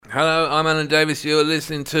Hello, I'm Alan Davis. You're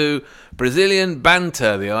listening to Brazilian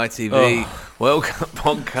Banter, the ITV World Cup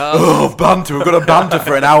podcast. Oh, banter. We've got a banter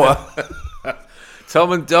for an hour.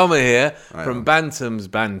 Tom and Dom are here from Bantam's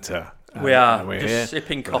Banter. We're just here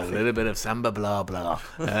sipping coffee. A little bit of samba blah blah.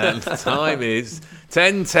 The time is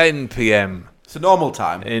 10:10 p.m. It's a normal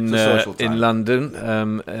time. in it's a social time. in London.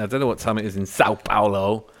 I don't know what time it is in Sao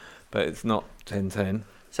Paulo, but it's not 10:10.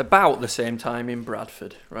 It's about the same time in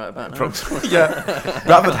Bradford, right about now. Yeah.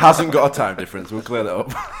 Bradford hasn't got a time difference. We'll clear that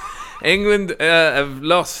up. England have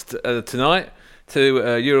lost tonight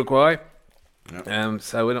to Uruguay,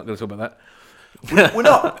 so we're not going to talk about that. We're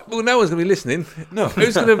not. Well, no one's going to be listening. No.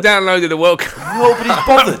 Who's going to have downloaded the World Cup Nobody's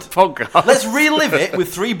bothered. podcast? Let's relive it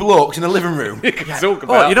with three blokes in a living room. You can talk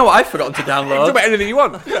about. Oh, you know what I've forgotten to You can talk download? about anything you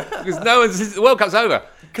want because no one's. The World Cup's over.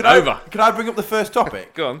 Can over. I bring up the first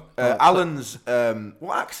topic? Go on. Alan's.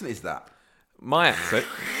 What accent is that? My accent.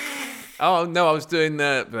 Oh no, I was doing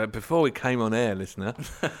before we came on air, listener.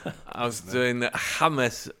 I was doing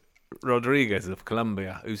James Rodriguez of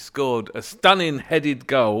Colombia, who scored a stunning headed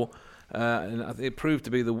goal, and I think it proved to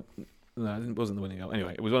be it wasn't the winning goal.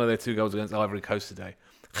 Anyway, it was one of their two goals against Ivory Coast today.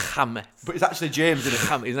 James. But it's actually James,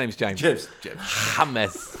 isn't it? His name's James. James. James.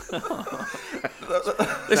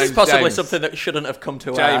 This is possibly something that shouldn't have come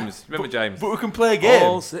to air. James. Remember James? But we can play a game.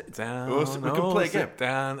 All sit down. We can play a game. Sit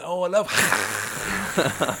down. Oh, I love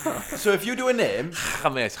So if you do a name,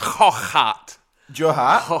 James. Johat.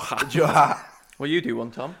 Johat. Well, you do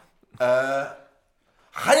one, Tom.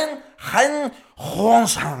 Hein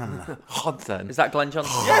Honsan. Hodson. Is that Glenn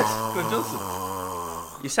Johnson? Yes, Glenn Johnson.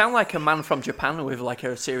 You sound like a man from Japan with like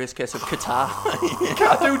a serious case of catarrh. You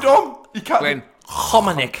can't do Dom. You can't. Glenn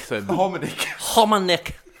Hominic. Hominic.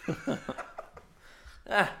 Hominic.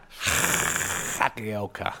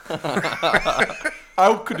 Sagioka.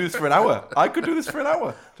 I could do this for an hour.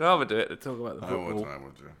 Do I ever do it to talk about the football?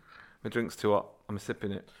 My drink's too hot. I'm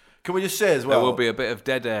sipping it. Can we just say as well? There will be a bit of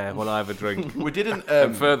dead air while I have a drink. We didn't.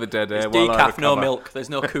 And further dead air It's while I decaf, recover. no milk. There's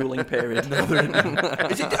no cooling period. Is it?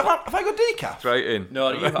 Have I got decaf? Straight in.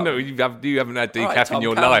 No, you haven't. No, you haven't had decaf All right, in Tom,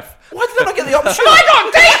 your calm. life. Why did I not get the option?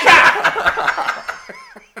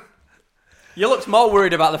 You looked more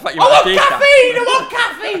worried about the fact you had decaf. I want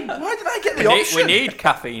caffeine! Why did I get the option? We need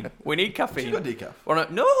caffeine. We need caffeine. You got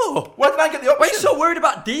decaf. No. Why did I get the option? Why are you so worried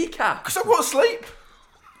about decaf? Because I want to sleep.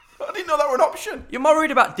 I didn't know that were an option. You're more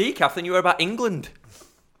worried about decaf than you are about England.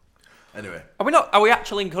 Anyway. Are we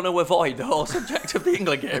actually going to avoid the whole subject of the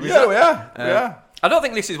England game? Yeah, we are. I don't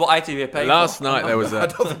think this is what ITV are paying Last for. night there was I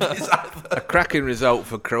don't think it is either. a cracking result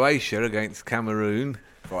for Croatia against Cameroon.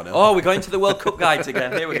 Oh, we're going to the World Cup guides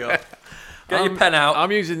again. Here we go. Get your pen out.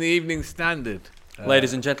 I'm using the Evening Standard.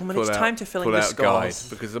 Ladies and gentlemen, it's time to fill in the guide scores.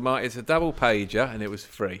 because it's a double pager and it was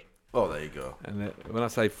free. Oh, there you go. And when I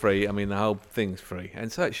say free, I mean the whole thing's free, and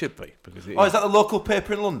so it should be because Oh, is that the local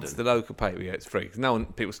paper in London? It's the local paper. Yeah, it's free. 'Cause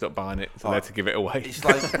people stop buying it, so they had to give it away. It's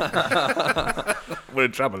like We're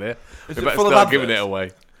in trouble here. Is We it better full of start giving it adverts?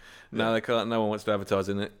 away. No, they can't. No one wants to advertise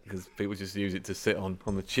in it because people just use it to sit on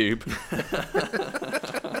the tube.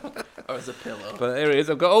 Or as a pillow. But there it is.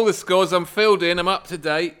 I've got all the scores. I'm filled in. I'm up to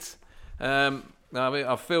date.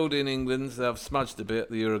 I've filled in England's. I've smudged a bit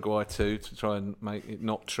the Uruguay 2 to try and make it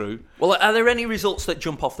not true. Well, are there any results that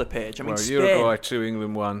jump off the page? I mean, Spain. Uruguay 2,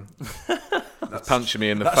 England 1. That's punching me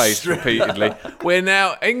in the face strange. repeatedly. We're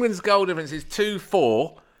now England's goal difference is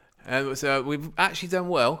 2-4. So we've actually done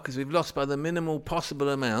well because we've lost by the minimal possible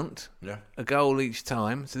amount, a goal each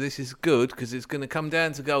time. So this is good because it's going to come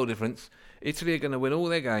down to goal difference. Italy are going to win all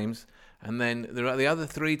their games, and then the other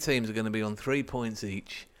three teams are going to be on 3 points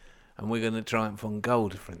each, and we're going to triumph on goal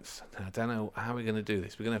difference. Now, I don't know how we're going to do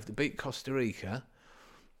this. We're going to have to beat Costa Rica,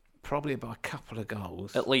 probably by a couple of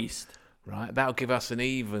goals. At least. Right, that'll give us an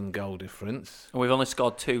even goal difference. And we've only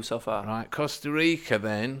scored 2 so far. Right, Costa Rica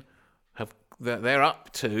then, they're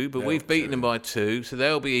up 2, but we've beaten them by 2, so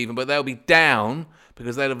they'll be even, but they'll be down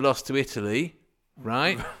because they'll have lost to Italy.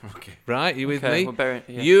 Right? Okay. Right, you with me?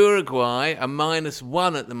 Yeah. Uruguay are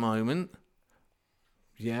 -1 at the moment.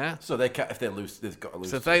 Yeah. So they can't, if they lose, they've got to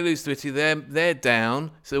lose. So if they lose to Italy, they're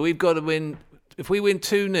down. So we've got to win. If we win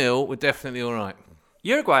 2-0, we're definitely all right.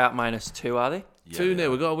 Uruguay at -2, are they?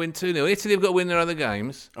 2-0, we've got to win 2-0. Italy have got to win their other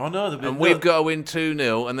games. Oh no, And we've got to win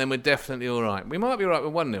 2-0, and then we're definitely all right. We might be all right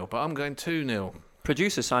with 1-0, but I'm going 2-0.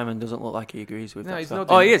 Producer Simon doesn't look like he agrees with No, that. he's stuff.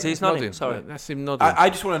 nodding. Oh, he is. He's nodding. Sorry. That's him nodding.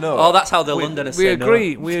 I just want to know. Oh, that's how the Londoners we say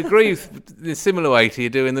agree. no. We agree with the similar way to you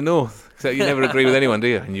do in the north. Except you never agree with anyone, do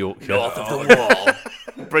you? In Yorkshire. North of the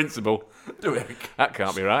wall. Principle. Do it. That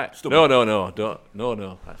can't be right. Stop No, it.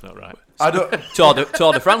 no, that's not right. I don't.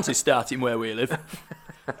 Tour de France is starting where we live.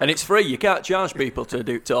 And it's free. You can't charge people to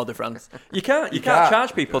do Tour de France. You can't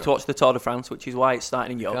charge people to watch the Tour de France, which is why it's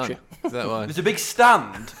starting in Yorkshire. Is that why? There's a big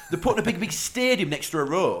stand. They're putting a big stadium next to a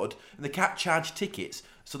road, and they can't charge tickets.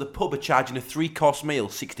 So the pub are charging a 3-course meal,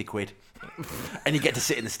 60 quid, and you get to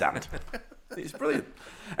sit in the stand. It's brilliant.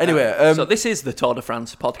 Anyway, so this is the Tour de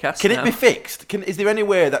France podcast. Can it be fixed? Is there any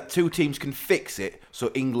way that 2 teams can fix it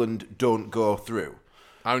so England don't go through?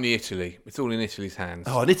 Only Italy. It's all in Italy's hands.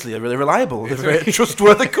 Oh, and Italy are really reliable. They're a very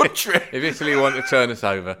trustworthy country. If Italy want to turn us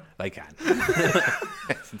over, they can.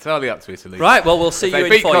 It's entirely up to Italy. Right, well, we'll see if you they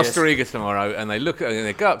in beat 4 Costa years. Rica tomorrow and they look at it and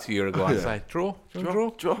they go up to Uruguay and say, draw? You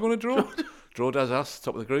want to draw? You want to draw? Draw does us,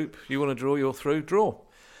 top of the group. You want to draw, you're through. Draw.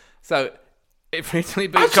 So, if Italy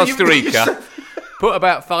beat Costa Rica, put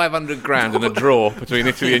about 500 grand in a draw between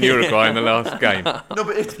Italy and Uruguay in the last game. No,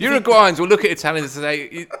 but Uruguayans will look at Italians and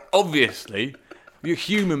say, obviously, you're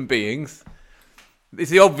human beings.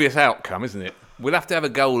 It's the obvious outcome, isn't it? We'll have to have a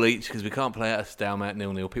goal each because we can't play at a stalemate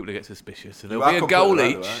 0-0. People will get suspicious. So there'll be a goal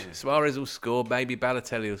each. Suarez will score. Maybe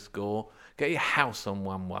Balotelli will score. Get your house on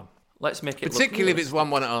 1-1. Let's make it particularly if it's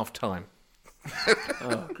 1-1 at half time.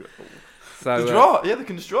 So draw. Yeah, they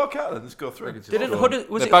can just draw, can't they? Just go through. They're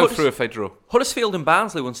both through if they draw. Huddersfield and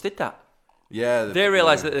Barnsley once did that. Yeah. They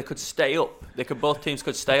realised that they could stay up. Both teams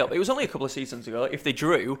could stay up. It was only a couple of seasons ago. If they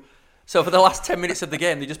drew, so for the last 10 minutes of the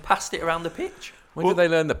game, they just passed it around the pitch. When did they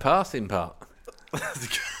learn the passing part?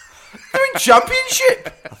 They're in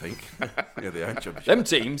Championship, I think. Yeah, they are in Championship. Them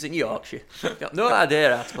teams in Yorkshire got no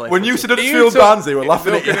idea how to play. When you said Huddersfield and Barnsley, were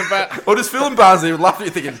laughing at you. Huddersfield and Barnsley were laughing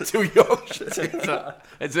at you thinking, 2 Yorkshire.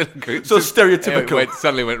 It's so stereotypical.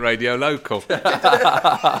 Suddenly went radio local. You're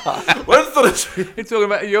talking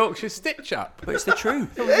about a Yorkshire stitch-up. But it's the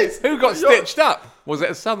truth. Who got stitched up? Was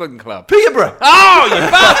it a Southern club? Peterborough. Oh, you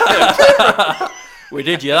bastard! We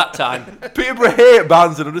did you that time. Peterborough hate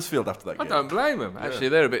Barnsley and Huddersfield after that game. I don't blame them. Actually,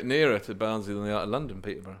 they're a bit nearer to Barnsley than they are to London,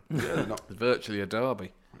 Peterborough. Yeah, they're not. It's virtually a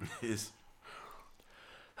derby. It is.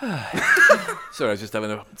 Sorry, I was just having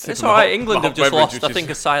a sip It's of all right. hot- England have hot just beverage, lost. I which think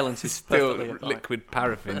is a silence is still perfectly fine. liquid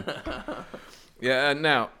paraffin. Yeah,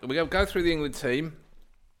 now we go through the England team.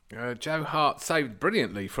 Joe Hart saved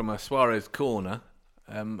brilliantly from a Suarez corner.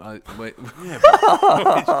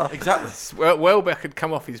 Exactly. Welbeck had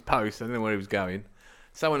come off his post. I don't know where he was going.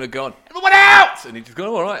 Someone had gone, everyone out! And he just gone,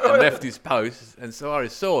 all right, and left his post. And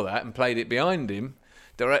Suarez saw that and played it behind him,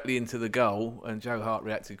 directly into the goal. And Joe Hart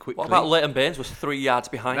reacted quickly. What about Leighton Baines? Was 3 yards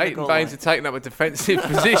behind the goal. Leighton Baines had taken up a defensive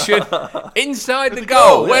position inside the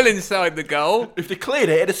goal, well inside the goal. If they cleared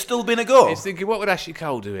it, it'd have still been a goal. He's thinking, what would Ashley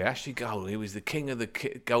Cole do here? Ashley Cole, he was the king of the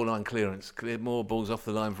goal line clearance, cleared more balls off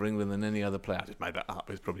the line for England than any other player. I just made that up.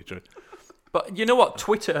 It's probably true. But you know what?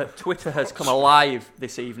 Twitter has come alive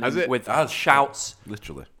this evening with shouts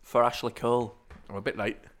literally for Ashley Cole. I'm a bit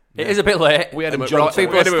late. It is a bit late. We had him People are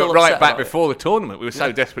still right upset back about it. before the tournament. We were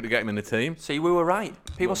so desperate to get him in the team. See, we were right.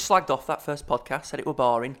 People slagged off that first podcast, said it were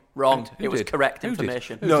boring. Wrong. Who it was did? correct Who did?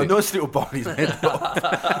 information. No little bodies made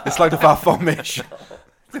up. It's like our formation.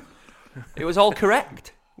 It was all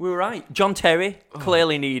correct. We were right. John Terry,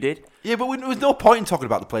 clearly needed. Yeah, but there was no point in talking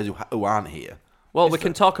about the players who aren't here. Well, we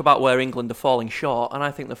can talk about where England are falling short, and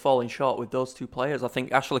I think they're falling short with those 2 players. I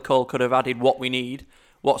think Ashley Cole could have added what we need,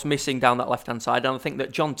 what's missing down that left-hand side, and I think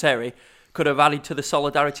that John Terry could have added to the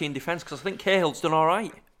solidarity in defence, because I think Cahill's done all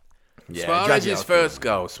right. Yeah, Suarez's first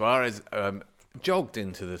goal, Suarez jogged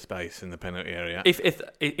into the space in the penalty area. If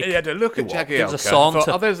he had a look at Jagielka. There's a song.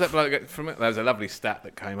 There's that bloke there's a lovely stat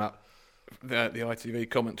that came up. The ITV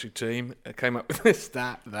commentary team came up with this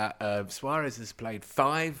stat that Suarez has played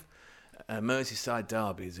 5 Merseyside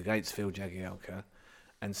derbies against Phil Jagielka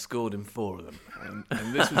and scored in 4 of them.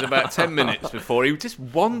 And this was about 10 minutes before he just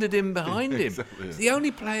wandered in behind him. Exactly, yeah. He's the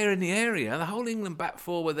only player in the area. The whole England back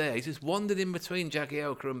 4 were there. He just wandered in between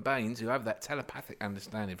Jagielka and Baines, who have that telepathic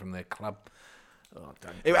understanding from their club.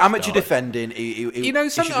 Amateur defending, you know,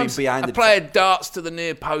 sometimes behind a player darts to the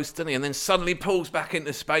near post, doesn't he, and then suddenly pulls back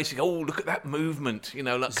into space. You go, oh, look at that movement, you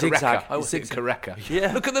know, like Zigzag. Carreca.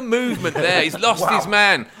 Yeah. Look at the movement there. He's lost his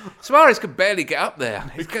man. Suarez could barely get up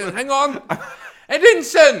there. He's going, hang on.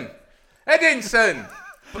 Edinson!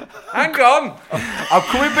 Hang on. I'm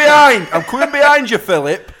coming behind you,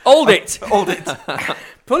 Philip. Hold it.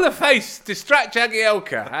 Pull a face. Distract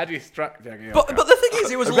Jagielka. How do you distract Jagielka? But the thing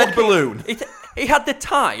is, it was A red balloon. He had the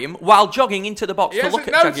time while jogging into the box he to look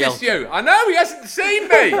hasn't at noticed Jagielka. you. I know, he hasn't seen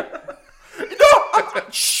me.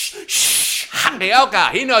 Shh.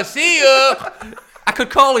 Jagielka, he not see you. I could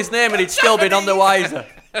call his name and he'd still be none the wiser.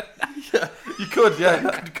 You could, yeah. You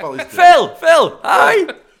could call his Phil, hi.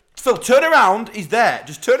 Phil, turn around. He's there.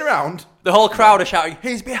 Just turn around. The whole crowd are shouting,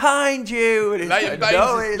 he's behind you. And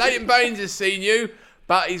Leighton Baines has seen you.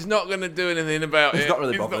 But he's not going to do anything about it. He's not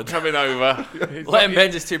really He's bothered. not coming over. Len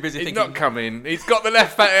Benz is too busy He's thinking. not coming. He's got the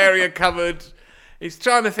left back area covered. He's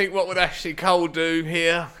trying to think what would Ashley Cole do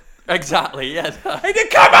here. Exactly, yeah. He did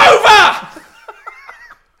come over!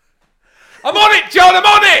 I'm on it, John, I'm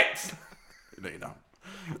on it! No, you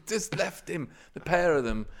don't. Just left him, the pair of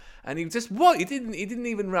them. And he just, what? He didn't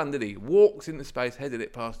even run, did he? Walked into space, headed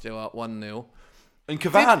it past Joe Hart 1-0. And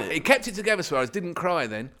Cavani. He kept it together, Suarez. Didn't cry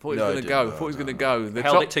then. Thought he was going to go. Thought he was going to go. The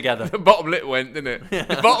Held it together. The bottom lip went, didn't it?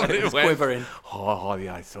 The bottom lip went. Quivering. Oh,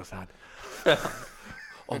 yeah, it's so sad.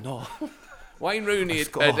 Oh, no. Wayne Rooney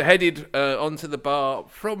had headed onto the bar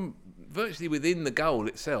from virtually within the goal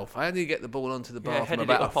itself. How did he get the ball onto the bar from headed it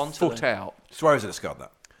about up a onto foot them. out? Suarez had scored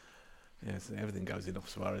that. Yes, everything goes in off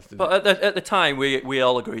Suarez, doesn't it? But at the time, we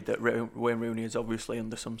all agreed that Wayne Rooney is obviously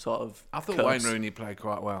under some sort of I thought curse. Wayne Rooney played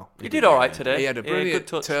quite well. He did all right today. He had a good brilliant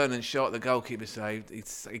touch. turn and shot. The goalkeeper saved.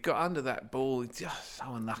 He got under that ball. He's just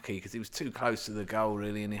so unlucky because he was too close to the goal,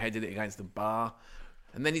 really, and he headed it against the bar.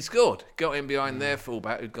 And then he scored. Got in behind their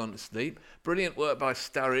fullback who'd gone to sleep. Brilliant work by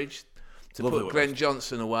Sturridge to Lovely put work. Glenn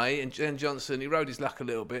Johnson away. And Glenn Johnson, he rode his luck a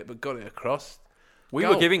little bit, but got it across. We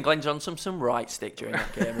Goal. were giving Glenn Johnson some right stick during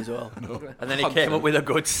that game as well. And then he came up with a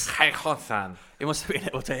good... Hey, Hassan. He must have been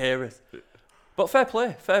able to hear us. But fair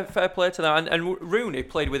play. Fair play to that. And Rooney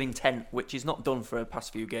played with intent, which he's not done for the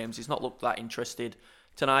past few games. He's not looked that interested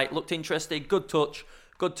tonight. Looked interested, good touch,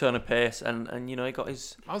 good turn of pace, and you know, he got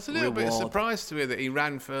his I was a little bit reward. surprised to hear that he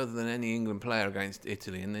ran further than any England player against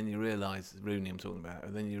Italy, and then you realise, Rooney I'm talking about,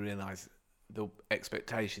 and then you realise the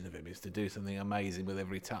expectation of him is to do something amazing with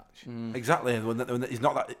every touch. Exactly. When he's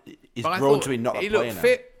not that. He's But I grown thought to be not that he player looked now.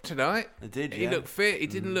 fit tonight. He did, He yeah. looked fit. He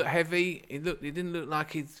didn't look heavy. He didn't look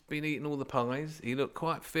like he'd been eating all the pies. He looked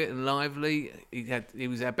quite fit and lively. He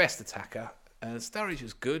was our best attacker. Sturridge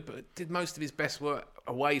was good, but did most of his best work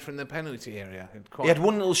away from the penalty area. He had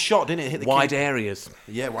one little shot, didn't it? Hit the wide keeper. areas.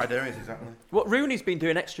 Yeah, wide areas, exactly. What Rooney's been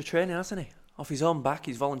doing extra training, hasn't he? Off his own back,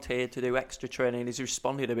 he's volunteered to do extra training. He's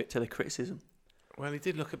responded a bit to the criticism. Well, he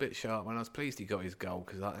did look a bit sharp, and I was pleased he got his goal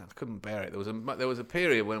because I couldn't bear it. There was a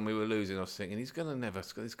period when we were losing. I was thinking he's going to never.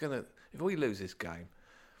 He's going to. If we lose this game,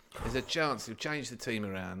 there's a chance he'll change the team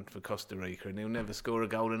around for Costa Rica, and he'll never score a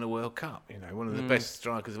goal in a World Cup. You know, one of the best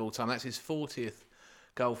strikers of all time. That's his 40th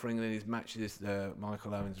goal for England. He's matched this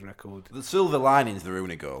Michael Owen's record. The silver lining's the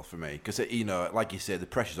Rooney goal for me because, you know, like you said, the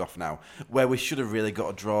pressure's off now. Where we should have really got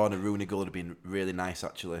a draw and a Rooney goal would have been really nice,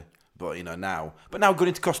 actually. But, you know, now going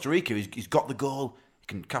into Costa Rica, he's got the goal. He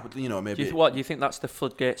can capitalize, you know, maybe. Do you think that's the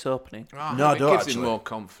floodgates opening? Oh, No, I it don't gives actually. him more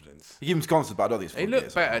confidence. He gives him confidence, but I don't think it's He floodgates.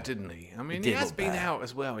 looked better, didn't he? I mean, He he did has look been better. out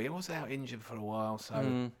as well. He was out injured for a while,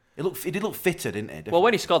 so. He did look fitter, didn't he? Well,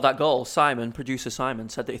 when he scored that goal, producer Simon,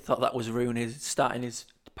 said that he thought that was Rooney starting his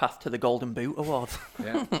path to the Golden Boot award.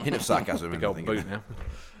 Yeah. Hint of sarcasm. Big old boot now.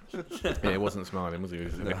 Yeah, he wasn't smiling, was he? He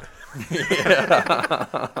was a bit-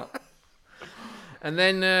 And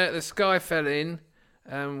then the Sky fell in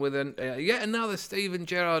with yet another Steven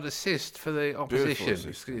Gerrard assist for the opposition.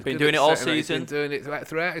 assist. He's Been good doing at it all setting- season. He's been doing it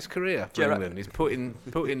throughout his career for Gerrard- England. He's putting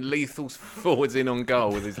lethal forwards in on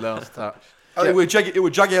goal with his last touch. It was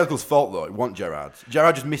Jagielka's fault, though. It wasn't Gerrard's.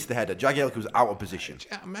 Gerrard just missed the header. Jagielka was out of position.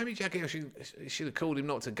 Maybe Jackie should have called him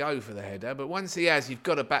not to go for the header, but once he has, you've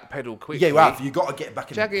got to backpedal quickly. Yeah, you have. You've got to get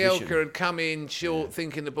back in Jagielka position. had come in short,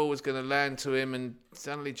 thinking the ball was going to land to him, and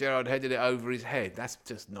suddenly Gerrard headed it over his head. That's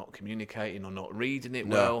just not communicating or not reading it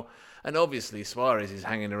well. And obviously Suarez is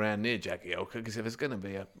hanging around near Jagielka because if there's going to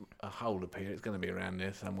be a hole up here, it's going to be around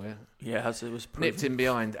there somewhere. Yeah, as it was Nipped proven. him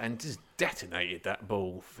behind and just detonated that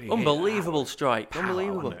ball. He hit Unbelievable strike. power,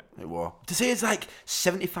 Unbelievable. wasn't it? It was. To say he's like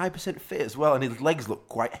 75% fit as well, and his legs look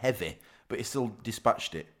quite heavy, but he still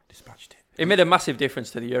dispatched it. It made a massive difference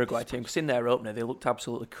to the Uruguay team because in their opener they looked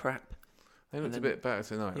absolutely crap. They looked a bit better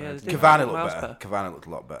tonight. Yeah, though, they didn't did. Cavani Miles looked better. Cavani looked a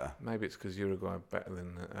lot better. Maybe it's because Uruguay are better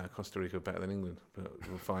than Costa Rica are better than England, but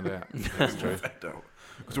we'll find out. That's true.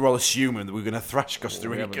 Because we're all assuming that we're going to thrash Costa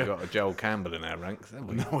We Rica. haven't got a Joel Campbell in our ranks, have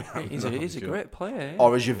we? No, we haven't. He's a great player.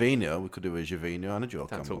 Or a Javinho. We could do a Javinho and a Joel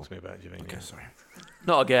Don't Campbell. talk to me about Javinho. Okay, sorry.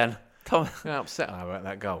 Not again. Come on. How upset I am about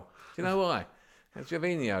that goal. Do you know why?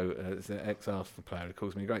 Javinho, as an ex-Arsenal player, it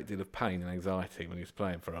caused me a great deal of pain and anxiety when he was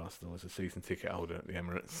playing for Arsenal as a season ticket holder at the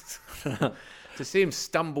Emirates. To see him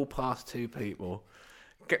stumble past two people,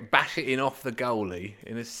 bash it in off the goalie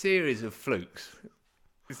in a series of flukes.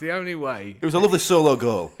 It's the only way. It was a lovely solo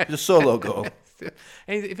goal. It was a solo goal.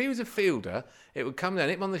 If he was a fielder, it would come down,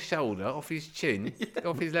 hit him on the shoulder, off his chin,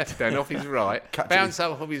 off his left hand, off his right, Catch it bounce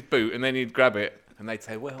up off his boot, and then he'd grab it, and they'd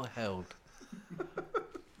say, "Well held."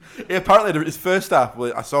 Yeah, apparently his first half,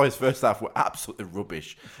 I saw his first half were absolutely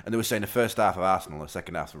rubbish. And they were saying the first half of Arsenal, the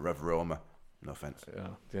second half of Roma. No offence.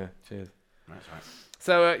 Yeah, cheers. That's right.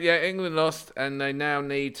 So, England lost, and they now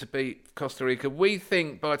need to beat Costa Rica. We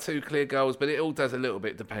think by 2 clear goals, but it all does a little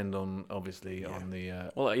bit depend on, obviously, on the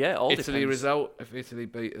all Italy depends. result. If Italy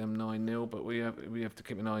beat them 9-0, but we have to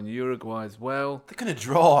keep an eye on Uruguay as well. They're going to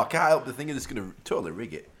draw. I can't help the thing is it's going to totally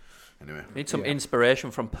rig it. Anyway. Need some inspiration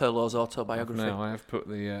from Pirlo's autobiography. No, I have put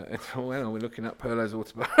the... when are we looking at Pirlo's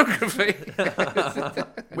autobiography?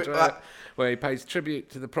 Where he pays tribute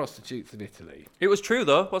to the prostitutes of Italy. It was true,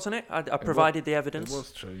 though, wasn't it? I provided the evidence. It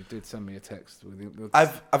was true. You did send me a text. With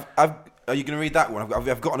Are you going to read that one?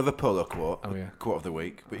 I've got another Pirlo quote. Oh, yeah. Quote of the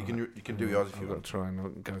week. But you can do yours if you I've want. got to try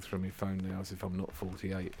and go through my phone now as if I'm not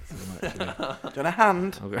 48. So I'm actually... Do you want a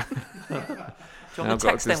hand? I've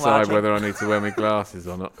got to decide whether I need to wear my glasses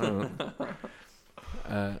or not.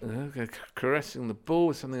 Caressing the ball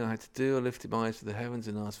was something I had to do. I lifted my eyes to the heavens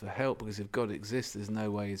and asked for help because if God exists, there's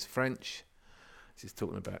no way he's French. This is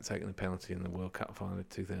talking about taking a penalty in the World Cup final of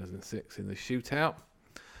 2006 in the shootout.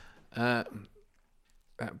 That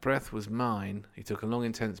breath was mine. He took a long,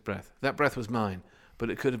 intense breath. That breath was mine, but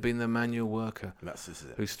it could have been the manual worker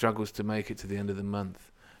who struggles to make it to the end of the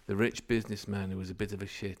month. The rich businessman who was a bit of a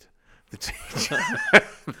shit. The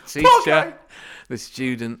teacher, the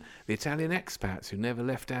student, the Italian expats who never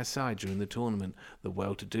left our side during the tournament, the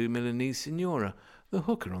well-to-do Milanese signora, the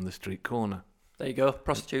hooker on the street corner. There you go,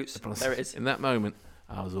 prostitutes. There it is. In that moment,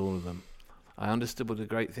 I was all of them. I understood what a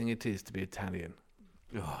great thing it is to be Italian.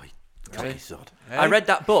 Oh, God, sod. I read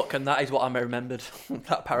that book, and that is what I remembered.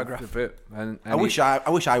 That paragraph. A bit. And I wish I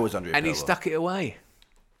was Andrea And he Pirlo. stuck it away.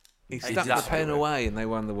 He stuck the pen away and they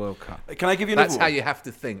won the World Cup. Can I give you another That's one? how you have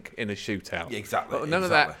to think in a shootout. Yeah, exactly. But none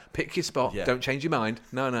of that, pick your spot, don't change your mind.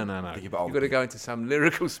 No. You've got to go into some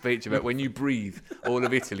lyrical speech about when you breathe, all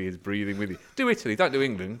of Italy is breathing with you. Do Italy, don't do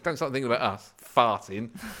England. Don't start thinking about us, farting,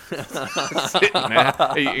 sitting there,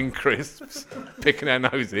 eating crisps, picking our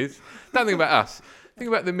noses. Don't think about us. Think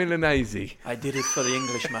about the Milanese. I did it for the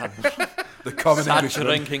Englishman. The common Sad Englishman.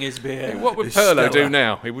 drinking his beer. What would Pirlo do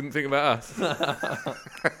now? He wouldn't think about us.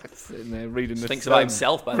 Sitting there reading the Thinks Sun. about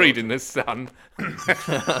himself, by the way. Reading the Sun.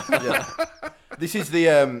 This is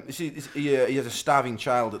the he has a starving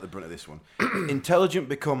child at the front of this one. Intelligence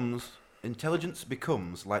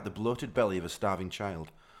becomes like the bloated belly of a starving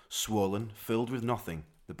child, swollen, filled with nothing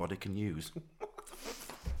the body can use.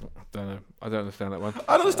 Don't know. I don't understand that one.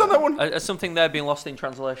 I don't understand that one. Has something there been lost in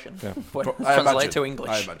translation? Yeah. When I translate imagine. to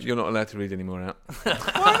English. You're not allowed to read any more out.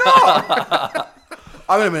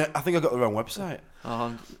 Wait a minute. I think I got the wrong website.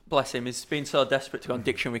 Oh, bless him. He's been so desperate to go on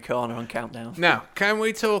Dictionary Corner on Countdown. Now, can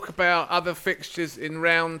we talk about other fixtures in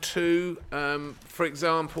round 2? For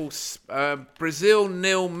example, Brazil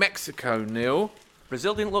 0, Mexico 0.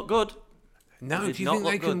 Brazil didn't look good. No, Did do you not think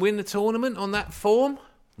look they can good. win the tournament on that form?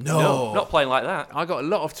 No. Not playing like that. I got a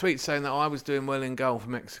lot of tweets saying that I was doing well in goal for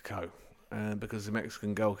Mexico because the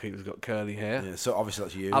Mexican goalkeeper's got curly hair. Yeah, so obviously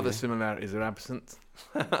that's you. Other similarities are absent.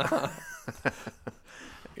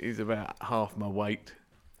 He's about half my weight.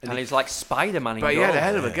 And he's like Spider-Man in But he goal. had a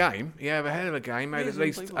hell of a game. Made He at is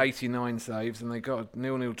least unbelievable. 89 saves, and they got a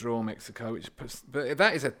 0-0 draw Mexico. But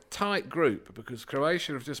that is a tight group because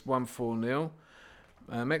Croatia have just won 4-0.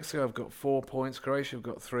 Mexico have got 4 points. Croatia have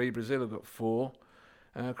got 3. Brazil have got 4.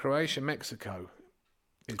 Croatia-Mexico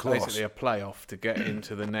is Close. basically a playoff to get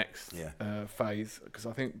into the next Yeah. phase because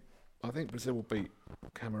I think Brazil will beat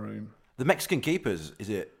Cameroon. The Mexican keeper's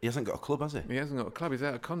he hasn't got a club, has he? He hasn't got a club. He's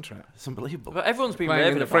out of contract. It's unbelievable. But everyone's been Playing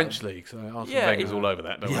raving in the about French him. league, so Arsene Yeah, Wenger's all over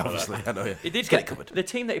that. Don't Yeah, worry about obviously. that. I know. Yeah. He did get it covered. The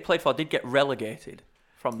team that he played for did get relegated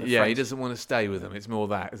from the Yeah, French. he doesn't want to stay with them. It's more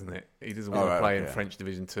that, isn't it? He doesn't want Oh, to right, play in okay. French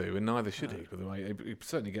Division 2, and neither should he, by the way. He'd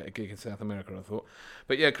certainly get a gig in South America, I thought.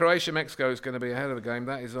 But yeah, Croatia-Mexico is going to be a hell of a game.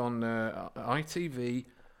 That is on ITV4.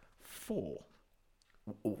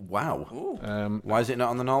 Wow. Ooh. Why is it not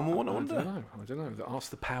on the normal one? I I wonder. don't know. Ask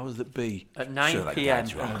the powers that be. At 9 Sure, that p.m.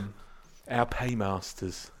 guy's wrong. Our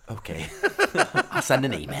paymasters. Okay. I'll send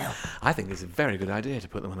an email. I think it's a very good idea to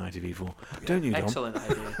put them on ITV4. Don't you, Dom? Excellent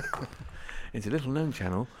idea. It's a little-known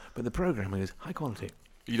channel, but the programming is high quality.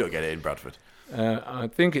 You don't get it in Bradford. I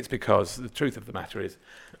think it's because the truth of the matter is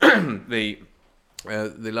the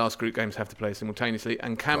last group games have to play simultaneously,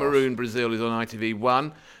 and Cameroon-Brazil is on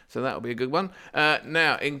ITV1, so that'll be a good one.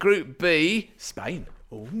 Now, in Group B, Spain.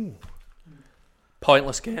 Ooh,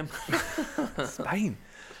 Pointless game. Spain.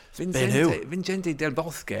 who? Vicente Del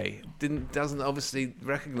Bosque doesn't obviously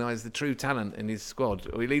recognise the true talent in his squad,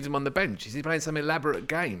 or he leaves him on the bench. Is he playing some elaborate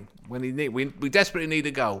game when we desperately need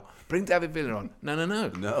a goal? Bring David Villa on. No.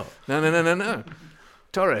 No. No.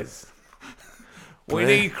 Torres. We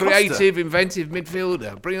need creative, inventive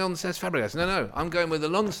midfielder. Bring on Cesc Fabregas. No. I'm going with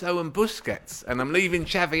Alonso and Busquets, and I'm leaving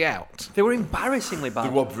Xavi out. They were embarrassingly bad. They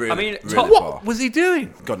were really, I mean, really What was he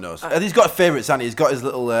doing? God knows. He's got favourites, hasn't he? He's got his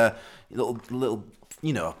little,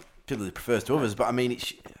 you know, people he prefers to others. But I mean,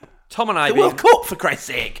 it's Tom and I, the World Cup, for Christ's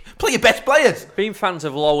sake. Play your best players. being fans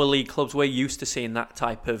of lower league clubs, we're used to seeing that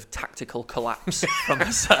type of tactical collapse from the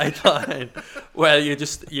sideline, where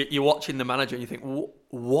you're watching the manager and you think,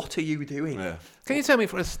 what are you doing? Yeah. Can you tell me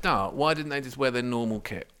for a start, why didn't they just wear their normal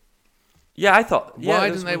kit? Yeah, I thought. Why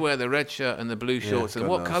didn't they wear the red shirt and the blue shorts? And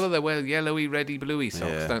God what knows. colour they wear? Yellowy, reddy, bluey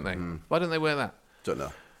socks, don't they? Why don't they wear that? Don't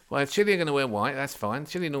know. Well, if Chile are going to wear white, that's fine.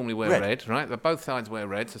 Chile normally wear red, right? But both sides wear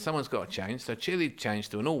red, so someone's got to change. So Chile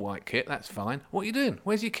changed to an all-white kit. That's fine. What are you doing?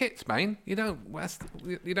 Where's your kit, Spain? You don't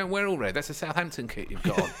wear all red. That's a Southampton kit you've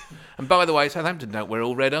got on. And by the way, Southampton don't wear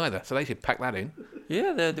all red either, so they should pack that in.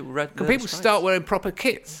 Yeah, the red. Can people start wearing proper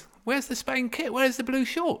kits? Where's the Spain kit? Where's the blue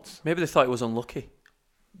shorts? Maybe they thought it was unlucky.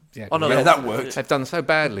 Yeah, Oh, no, Yeah, that worked. They've done so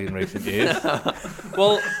badly in recent years.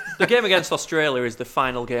 Well, the game against Australia is the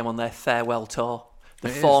final game on their farewell tour. The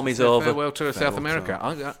form is over. Farewell to South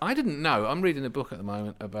America. I didn't know. I'm reading a book at the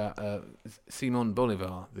moment about Simon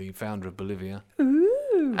Bolivar, the founder of Bolivia,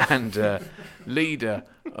 and leader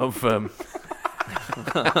of.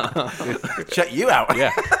 Check you out. Yeah.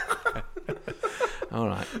 All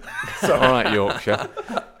right. All right, Yorkshire.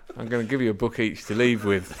 I'm going to give you a book each to leave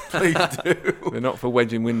with. Please do. They're not for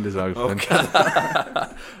wedging windows open.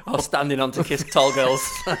 Or standing on to kiss tall girls.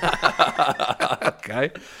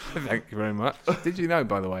 Okay. Thank you very much. Did you know,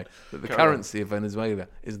 by the way, that the currency of Venezuela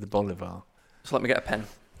is the Bolivar? So let me get a pen.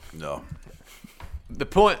 No. The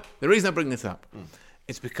reason I bring this up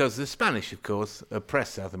is because the Spanish, of course,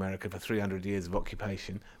 oppressed South America for 300 years of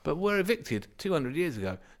occupation, but were evicted 200 years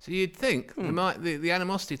ago. So you'd think the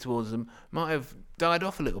animosity towards them might have died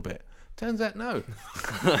off a little bit. Turns out no.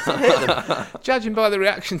 Judging by the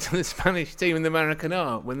reaction to the Spanish team in the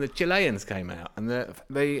Maracanã when the Chileans came out, and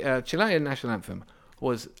the Chilean national anthem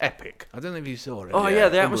was epic. I don't know if you saw it. Oh, yeah,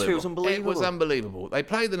 the atmosphere was It unbelievable. was unbelievable. They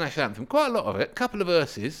played the national anthem, quite a lot of it, a couple of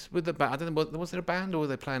verses with the band. I don't know, was there a band or were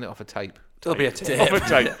they playing it off a tape? There'll be a tape. Off a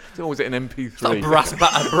tape. Or was it an MP3? A brass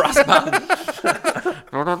band.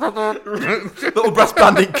 Little brass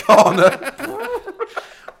band in corner.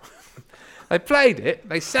 They played it,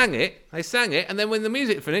 they sang it, and then when the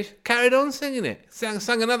music finished, carried on singing it.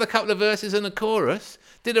 Sang another couple of verses and a chorus,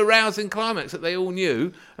 did a rousing climax that they all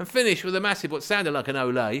knew, and finished with a massive, what sounded like an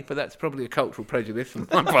ole, but that's probably a cultural prejudice on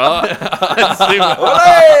my part.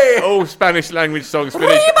 All Spanish language songs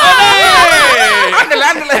finished.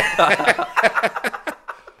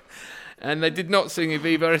 And they did not sing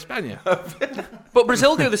Viva España. But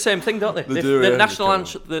Brazil do the same thing, don't they? do, the yeah, national they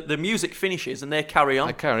anthem, the music finishes and they carry on.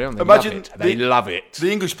 They carry on. They Imagine love it. They love it.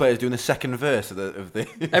 The English players doing the second verse of the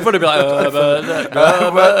Everybody be like, how's it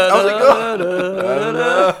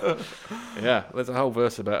go? Yeah, there's a whole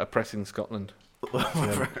verse about oppressing Scotland.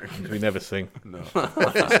 Which we never sing. No.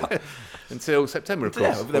 Until September, of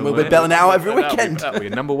course. Yeah, then we'll be belting it out every weekend. That'll be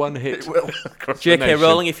a number one hit. across the J.K. nation.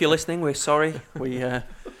 Rowling, if you're listening, we're sorry. We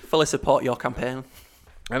fully support your campaign.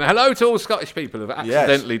 And hello to all Scottish people who have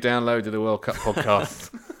accidentally downloaded the World Cup podcast.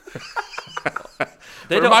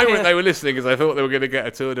 For a moment they were listening because I thought they were going to get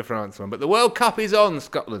a Tour de France one. But the World Cup is on,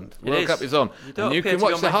 Scotland. The World Cup is on. And you can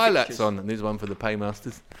watch the highlights on. And there's one for the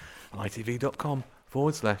Paymasters.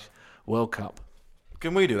 ITV.com/World Cup.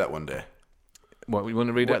 Can we do that one day? What, we want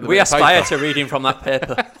to read out the We bit of aspire paper? to reading from that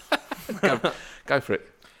paper. Go for it.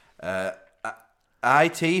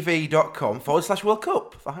 ITV.com/World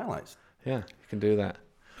Cup for highlights. Yeah, you can do that.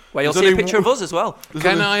 Where you'll There's see a only picture of us as well.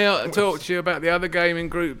 Can I talk to you about the other game in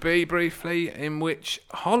Group B briefly, in which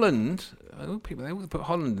Holland, they always put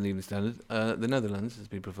Holland in the even standard, the Netherlands,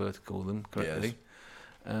 as we prefer to call them correctly,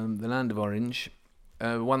 the land of orange,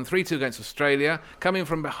 won 3-2 against Australia, coming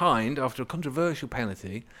from behind after a controversial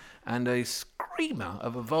penalty and a screamer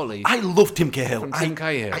of a volley. I love Tim Cahill. From Tim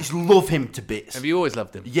Cahill. I just love him to bits. Have you always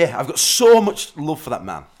loved him? Yeah, I've got so much love for that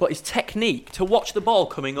man. But his technique to watch the ball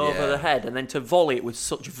coming over Yeah. the head and then to volley it with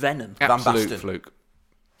such venom. Absolute Basten. fluke.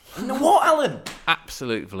 No, what, Alan?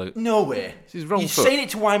 Absolute fluke. No way. It's his wrong You're foot. saying it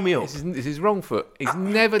to wind me up. This is his wrong foot. He's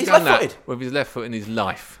never he's done that left-footed? with his left foot in his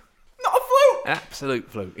life. Not a fluke.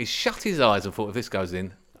 Absolute fluke. He's shut his eyes and thought, if this goes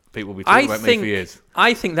in, people will be talking about me for years.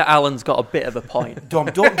 I think that Alan's got a bit of a point. Dom,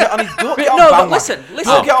 don't get on his. Don't get on No, but bandwagon. listen.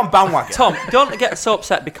 Don't get on bandwagon. Tom, don't get so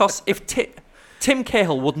upset because if Tim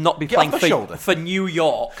Cahill would not be Get playing off my shoulder. for New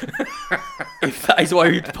York if that is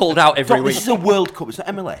why he pulled out every Dom, week. this is a World Cup. It's not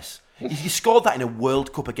MLS. You scored that in a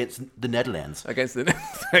World Cup against the Netherlands. Against the The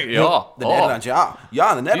Netherlands, yeah.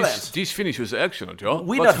 Yeah, the Netherlands. This finish was excellent, yeah.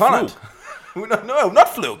 We not Holland. No, not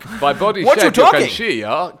fluke. By body What you shape, you can talking? see,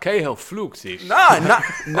 ja, Cahill flukes is. No.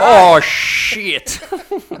 Oh shit!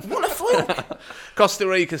 What a fluke. Costa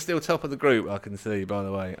Rica still top of the group, I can see, by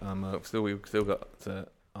the way. We've still got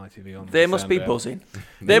ITV on. They must be buzzing.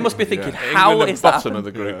 They must be thinking, how England is at the that bottom of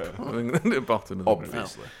the happened? group. England at the bottom of the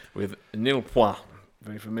Obviously. group. With nil points.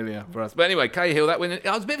 Very familiar for us. But anyway, Cahill, that win.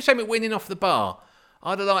 I was a bit of a shame at winning off the bar.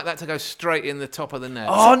 I'd have liked that to go straight in the top of the net.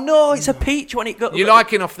 Oh no, it's a peach when it goes. You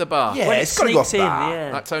liking off the bar? Yeah, when it it's got to go sneaks in, back.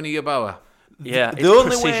 yeah. Like Tony Yeboah. Yeah, The it's only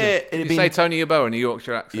precision. way it'd You been say Tony Yeboah in a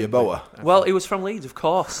Yorkshire accent. Yeboah. Well, he was from Leeds, of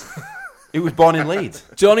course. He was born in Leeds,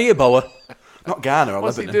 Johnny Yeboah. not Ghana or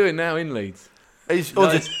What's he Lebanon. doing now in Leeds? He's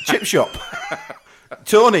owns a chip shop.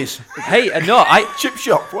 Tony's Hey, chip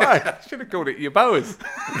shop. Why? I should have called it Yeboah's.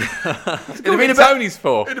 It'd have been a bit. Tony's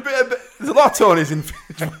for. There's a lot of Tonys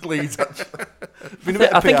in Leeds. Actually. Been a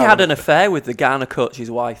bit I of think he PR. had an affair with the Ghana coach's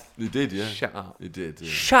wife. He did, yeah. Shut up. He did. Yeah.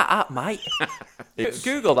 Shut up, mate.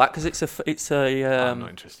 Google that because it's a I'm not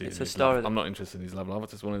interested. it's in a his story. love. I'm not interested in his love life. I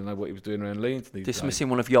just wanted to know what he was doing around Leeds these days. Dismissing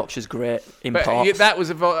one of Yorkshire's great But imports. that was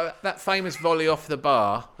that famous volley off the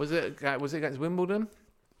bar. Was it against Wimbledon?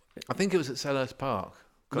 I think it was at Selhurst Park.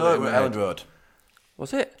 Got No, it it in was my head. Ellen Road.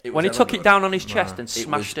 Was it? It When was he took Ellen it down on his chest and It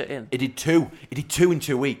smashed was- it in. He did two. He did two in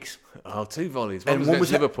 2 weeks. Oh, 2 volleys. One And was one against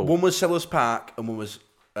was Liverpool. One was Sellers Park, and one was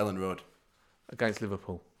Ellen Road Against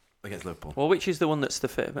Liverpool. against Liverpool. Well, which is the one that's the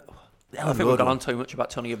fit? I Ellen think Road we've gone one. on too much about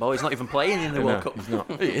Tony Yeboah. He's not even playing in the World Cup. He's not.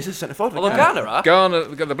 He is a centre forward. Although Ghana are. Ghana,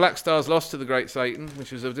 the Black Stars lost to the Great Satan,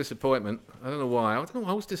 which was a disappointment. I don't know why. I don't know why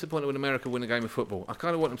I was disappointed when America win a game of football. I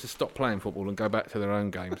kind of want them to stop playing football and go back to their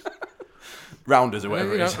own games. Rounders or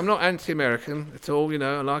whatever it is. I'm not anti-American at all.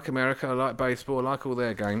 I like America. I like baseball. I like all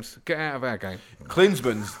their games. Get out of our game.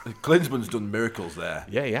 Klinsman's done miracles there.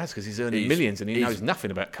 Yeah, he has because he's earning He's- millions and he he's- knows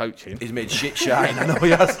nothing about coaching. He's made shit shine. I know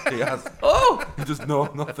he has. He has. Oh, He does know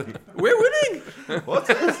nothing. we're winning. What?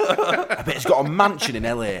 I bet he's got a mansion in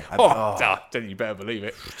LA. Then you better believe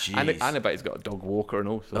it. And Jeez. I bet he's got a dog walker and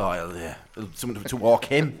all. Oh, hell yeah. Someone to walk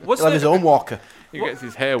him. What's He'll have the- his own walker. He gets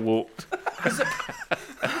his hair walked.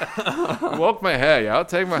 Walk my hair, yeah. I'll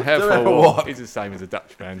take my hair Do for a a walk. walk. He's the same as a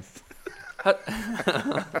Dutch man.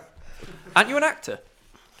 Aren't you an actor?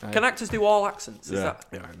 Can actors do all accents? Is Yeah. that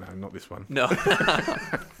Yeah, no, not this one. no?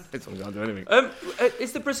 This one can't do anything.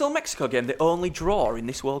 Is the Brazil-Mexico game the only draw in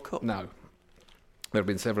this World Cup? No. There have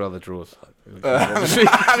been several other draws.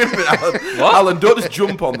 Alan, don't just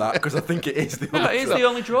jump on that because I think it is the No, it is the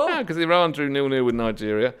only draw. No, because Iran drew 0-0 with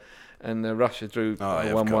Nigeria and Russia drew Oh, yeah,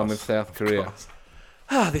 of 1-1 course. with South Korea.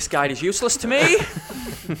 This guide is useless to me.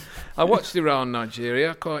 I watched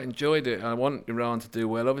Iran-Nigeria. Quite enjoyed it. I want Iran to do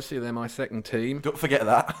well. Obviously, they're my second team. Don't forget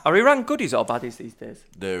that. Are Iran goodies or baddies these days?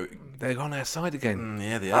 They're, They're on our side again.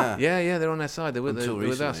 yeah, they are. Yeah, they're on our side. They're with Until us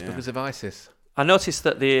recently, yeah. because of ISIS. I noticed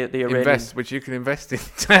that the Iranian... Invest, which you can invest in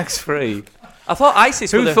tax-free. I thought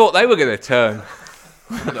ISIS were Who the... thought they were going to turn?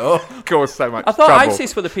 No. Cause so much I thought trouble.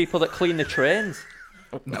 ISIS were the people that clean the trains.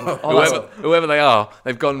 Whoever they are,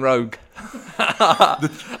 they've gone rogue.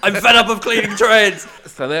 I'm fed up of cleaning trains.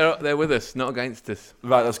 So they're with us, not against us,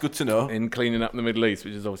 Right, that's good to know. in cleaning up the Middle East,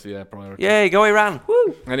 which is obviously our priority. Yeah, go Iran.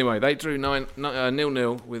 Woo. Anyway, they drew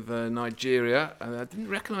 0-0 with Nigeria. I didn't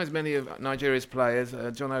recognise many of Nigeria's players.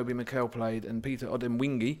 John Obi Mikel played, and Peter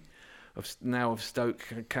Odemwingie, of Stoke,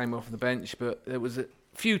 came off the bench. But it was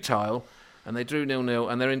futile, and they drew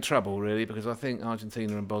 0-0, and they're in trouble really because I think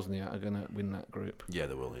Argentina and Bosnia are going to win that group. Yeah,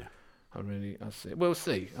 they will, yeah. I see. We'll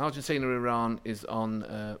see. Argentina-Iran is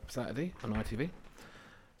on Saturday on ITV,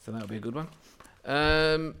 so that'll be a good one.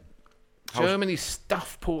 Germany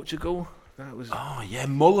stuffed Portugal. That was Oh, yeah,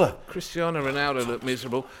 Muller. Cristiano Ronaldo looked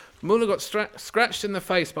miserable. Muller got scratched in the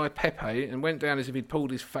face by Pepe and went down as if he'd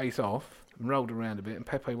pulled his face off and rolled around a bit. And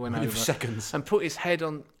Pepe went over seconds. and put his head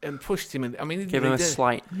on and pushed him. I mean, he Give didn't him a really do it.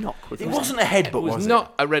 slight knock with It it. wasn't a headbutt, It was was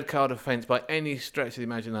not a red card offence by any stretch of the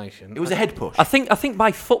imagination. it? It was a head push. I think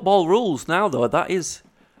by football rules now, though, that is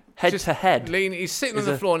head Just to head. He's sitting on Is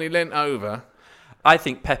the a- floor and he leant over. I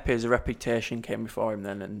think Pepe's reputation came before him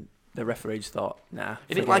then, and the referees thought, nah.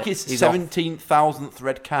 It didn't forget like it. his He's off. 17,000th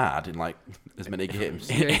red card in like as many games.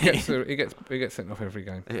 Yeah, he gets sent off every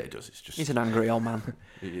game. Yeah, it does. It's just. He's an angry old man.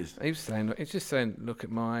 It is. He's just saying, look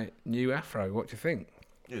at my new afro. What do you think?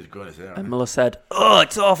 It was good as there. And Muller said, "Oh,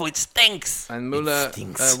 it's awful. It stinks." And Muller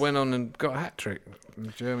stinks. went on and got a hat trick.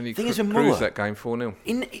 Germany Thing is with cruised Muller- that game 4-0.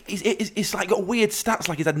 It's like got weird stats.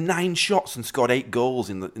 Like he's had 9 shots and scored 8 goals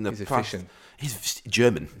in the He's past. efficient. He's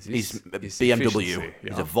German. He's He's efficiency, BMW. yeah.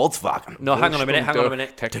 He's a Volkswagen. No, hang on a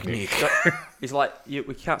minute. Technique. He's like, we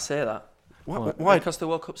can't say that. Why? Because the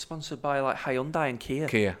World Cup's sponsored by like Hyundai and Kia.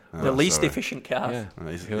 Kia. The least sorry. efficient cars. Yeah. Oh,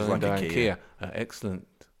 he's Hyundai like a and Kia. Kia. Excellent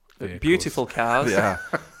vehicles. Beautiful cars. Yeah.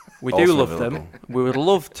 We Also do love available. them. We would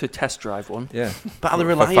love to test drive one. Yeah. But are they For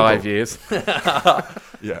reliable? 5 years.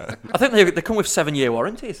 Yeah. I think they come with 7-year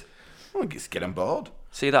warranties. Well, let's get on board.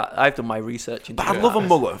 See that? I've done my research into But I'd it. love a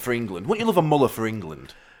Muller for England. Wouldn't you love a Muller for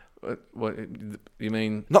England? What, you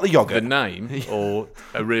mean Not the the yogurt. name or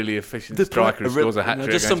a really efficient The striker who a real- scores a hat No,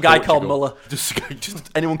 trick? just some against guy called Portugal? Muller.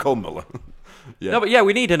 Just anyone called Muller. Yeah. No, but yeah,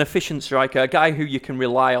 we need an efficient striker, a guy who you can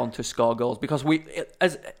rely on to score goals. Because we,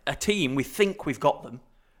 as a team, we think we've got them,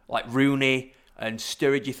 like Rooney and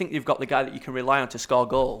Sturridge. You think you've got the guy that you can rely on to score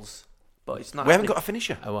goals, but it's not. We haven't got a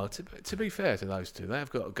finisher. Oh, well, to be fair to those two, they've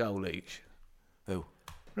got a goal each. Who?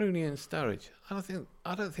 Rooney and Sturridge.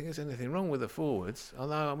 I don't think there's anything wrong with the forwards.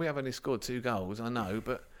 Although we have only scored 2 goals, I know,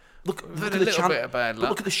 but Look we've had at a the little bit of bad but luck.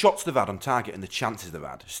 look at the shots they've had on target and the chances they've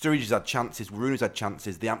had. Sturridge's had chances, Rooney's had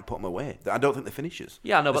chances. They haven't put them away. I don't think they're finishers.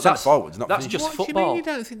 Yeah, no, The but centre that's forwards, not that's finishers. just What do you mean football. you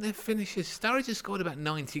don't think they're finishers? Sturridge has scored about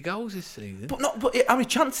 90 goals this season. But how many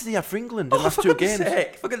chances he had for England in the last for 2 goodness games?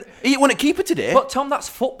 sake, for goodness- He won a keeper today. But Tom, that's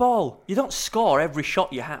football. You don't score every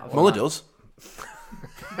shot you have. Muller does.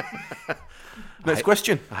 Next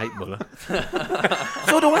question. I hate Muller.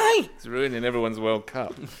 So do I. He's ruining everyone's World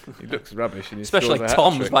Cup. He looks rubbish. And he Especially scores a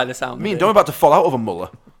Tom's, hat-trick. by the sound Me of and it. Dom are about to fall out of a Muller.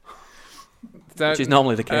 So, Which is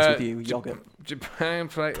normally the case with you, J- yogurt. Japan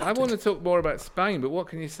played. I want to talk more about Spain, but what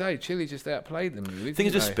can you say? Chile just outplayed them. Really, Thing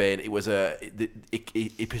is didn't with they? Spain, it was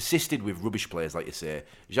he persisted with rubbish players, like you say.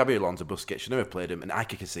 Xabi Alonso, Busquets should never have played him, and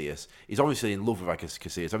Iker Casillas. He's obviously in love with Iker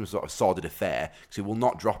Casillas, having sort of sordid affair, because he will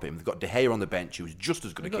not drop him. They've got De Gea on the bench, who's just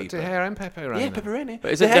as good They've a got keeper. De Gea and Pepe Reina. Yeah, Pepe Reina.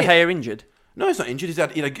 But isn't De Gea injured? No, he's not injured.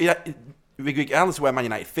 Regardless of where Man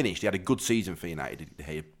United finished, he had a good season for United.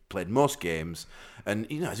 He played most games, and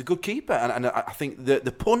he's a good keeper. And I think the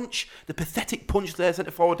punch, the pathetic punch there, centre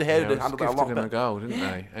forward to Gea, Yeah, handled that a gifted lot him better. a goal, didn't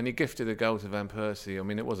they? And he gifted a goal to Van Persie. I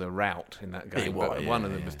mean, it was a rout in that game, was, but yeah, one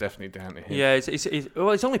of them yeah. was definitely down to him. Yeah,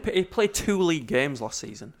 he played 2 league games last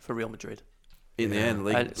season for Real Madrid. In the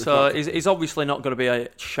end, So he's obviously not going to be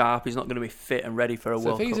sharp. He's not going to be fit and ready for a So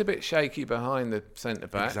World if he's Cup. a bit shaky behind the centre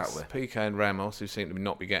backs, Exactly. Piqué and Ramos, who seem to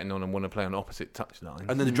not be getting on and want to play on opposite touchlines.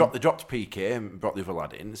 and then they dropped PK and brought the other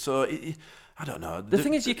lad in. So I don't know. The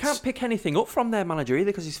thing is, you can't pick anything up from their manager either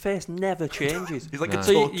because his face never changes. He's like No. a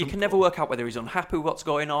So totem you can never work out whether he's unhappy with what's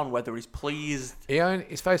going on, whether he's pleased.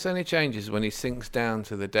 His face only changes when he sinks down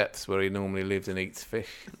to the depths where he normally lives and eats fish.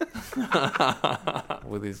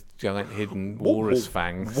 With his giant hidden walrus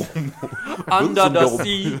fangs. Under the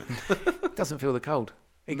sea. Doesn't feel the cold.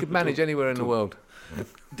 He could manage anywhere in the world.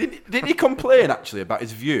 Didn't he complain actually about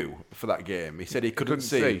his view for that game? He said he couldn't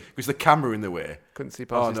see because the camera in the way. Couldn't see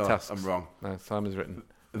past his tusks. I'm wrong. No, Simon's written.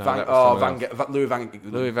 No, Louis that was someone else.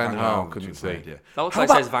 Louis Van Gaal couldn't James see. Wade, yeah. That looks How like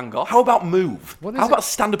about- says Van Gogh. How about move? What is How it? about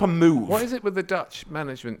stand up and move? What is it with the Dutch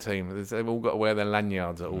management team? They've all got to wear their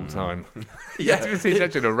lanyards at all time. Yeah. You see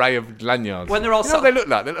such an array of lanyards. When they're all you know what sat- they look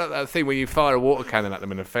like? They look like that thing where you fire a water cannon at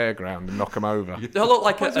them in a fairground and knock them over. They look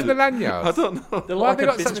like What's with the lanyards? I don't know. they look Why like have they a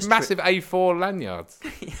got business such trip. massive A4 lanyards?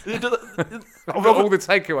 I've I've got all the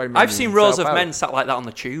takeaway menus. I've seen rows of South men sat like that on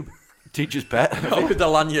the tube. Teacher's pet. With the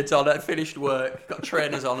lanyards on, at finished work, got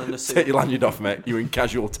trainers on and a Take suit. your lanyard off, mate. You're in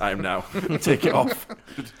casual time now. Take it off.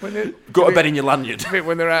 When they- Go to bed in your lanyard.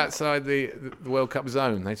 when they're outside the World Cup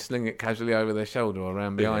zone, they sling it casually over their shoulder or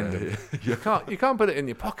around behind them. You can't put it in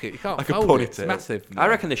your pocket. You can't Like a fold it. It's ponytail. massive. I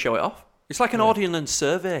reckon they show it off. It's like an ordnance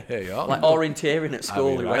survey. Here you are. Like orienteering at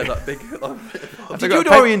school, mean, you wear right. that big Did you do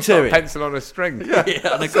orienteering? Pencil on a string.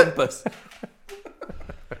 yeah, and a compass.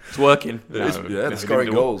 It's working. they're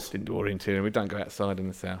scoring goals. Didn't do orienteering. We don't go outside in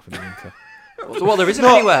the south in the winter. So what? There isn't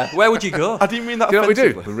anywhere. Where would you go? I didn't mean that Do you know what we do?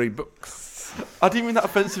 offensively. We read books. I didn't mean that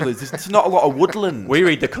offensively. There's not a lot of woodland. We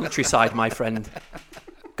read the countryside, my friend.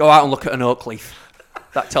 Go out and look at an oak leaf.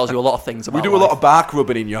 That tells you a lot of things about We do a life. lot of bark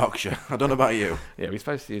rubbing in Yorkshire. I don't know about you. Yeah, we're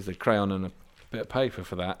supposed to use a crayon and a bit of paper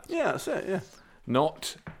for that. Yeah, that's it, yeah.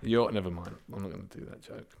 Not your. Never mind. I'm not going to do that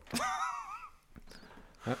joke.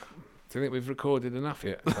 Do you think we've recorded enough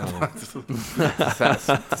yet? to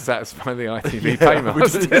satisfy the ITV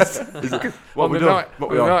paymasters. What on we the done? night, What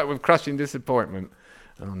on we the on? night with crushing disappointment.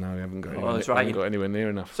 Oh no, we haven't got, that's we right. haven't got anywhere near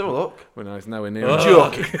enough. Let's have a look. Well, no, it's nowhere near Oh.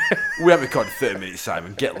 enough. Joking. We haven't recorded 30 minutes,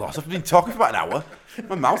 Simon. Get lost. I've been talking for about an hour.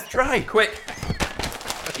 My mouth's dry. Quick.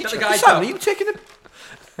 Get the guys Simon, out. are you taking the...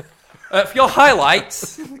 For your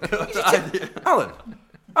highlights.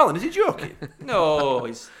 Alan, is he joking? No,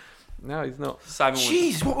 he's No, he's not. Simon. was-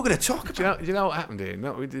 Jeez, what we're going to talk about? Do you know what happened here?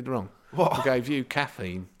 No, we did wrong. What? We gave you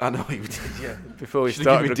caffeine I know you did, yeah. before we Should've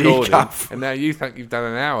started given me recording, decaf. and now you think you've done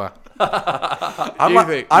an hour.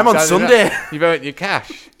 I'm on Sunday. You've earned your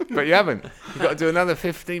cash, but you haven't. You've got to do another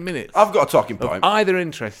 15 minutes. I've got a talking point. Either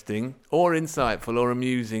interesting or insightful or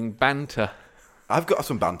amusing banter. I've got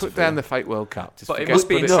some banter. Put down the fake World Cup. But it must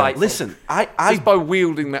be insightful. Listen, just by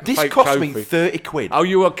wielding that this fake cost trophy. me 30 quid. Oh,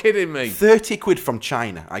 you are kidding me. 30 quid from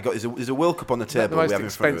China. There's a World Cup on the Is that table. the we most have in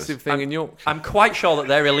front of us. expensive thing in Yorkshire? I'm quite sure that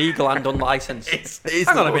they're illegal and unlicensed. It's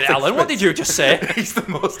Hang on a minute, Alan. What did you just say? It's the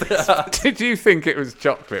most expensive. Did you think it was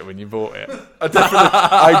chocolate when you bought it? I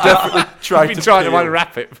definitely tried You've been trying to peel.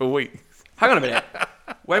 unwrap it for weeks. Hang on a minute.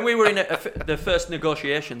 When we were in the first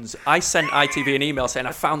negotiations, I sent ITV an email saying,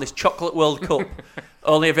 I found this chocolate World Cup,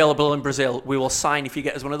 only available in Brazil. We will sign if you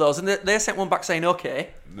get us one of those. And they sent one back saying, okay.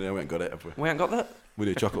 No, we ain't got it, have we? We ain't got that. We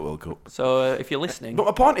do chocolate World Cup. So if you're listening... But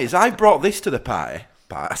my point is, I brought this to the party.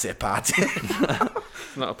 I say party.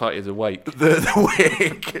 It's not a party, it's a wake. the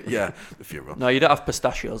wake. Yeah, the funeral. No, you don't have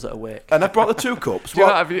pistachios at a wake. And I brought the 2 cups. Do you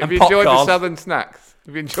know, have you And enjoyed the popcorn. southern snacks?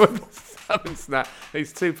 Have you enjoyed the southern snack?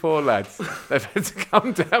 These 2 poor lads, they've had to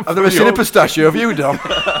come down. I've never seen a pistachio. Have you, Dom?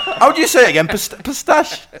 How do you say it again?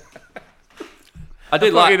 Pistache? I do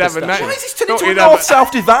thought like you'd have a pistachios. name. Why is this turning Thought into a you'd have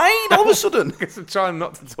north-south divide all of a sudden? Because I'm trying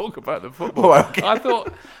not to talk about the football. Oh, okay. I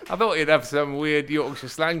thought you'd have some weird Yorkshire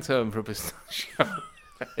slang term for a pistachio.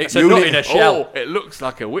 It's a nut in a shell. Oh, it looks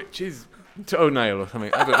like a witch's toenail or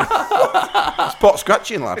something. I don't know. Spot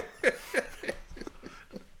scratching, lad.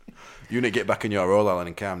 You need to get back in your role, Alan,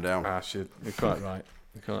 and calm down. I should. You're quite right.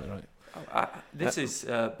 This is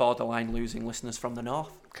borderline losing listeners from the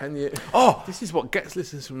north. Can you? Oh, This is what gets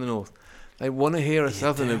listeners from the north. They want to hear a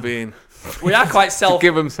southerner being. We are quite To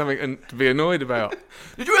give them something to be annoyed about.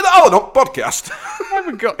 did you hear that Alan on podcast? They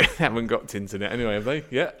haven't got to internet anyway, have they?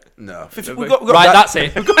 Yeah. No. Have We've they? got Right, that's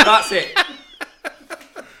it. That's it.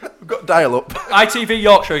 We've got dial-up. ITV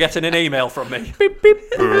Yorkshire are getting an email from me.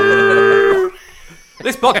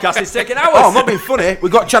 This podcast is taking hours. Oh, I'm not being funny. We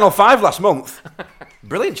got Channel 5 last month.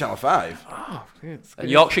 Brilliant Channel 5. Oh, yeah, it's And good.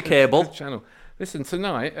 Yorkshire It's a Cable. good channel. Listen,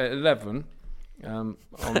 tonight at 11. On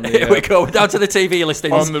Here we the, go. We're down to the TV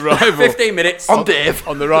listings. on the rival. 15 minutes. On Dave.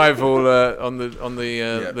 on the rival on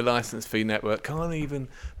the license fee network can't even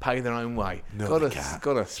pay their own way. No, they can't.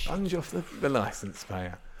 Got to sponge off the license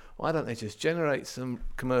payer. Why don't they just generate some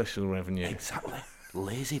commercial revenue? Exactly.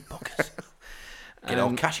 Lazy buggers. Get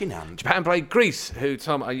all cash in hand. Japan played Greece, who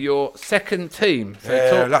Tom are your second team. So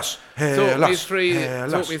Hellas.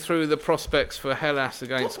 talk me through the prospects for Hellas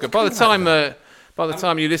against. By the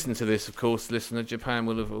time you listen to this, of course, listener, Japan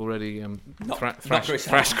will have already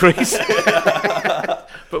thrashed Greece.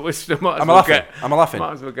 But we still might as well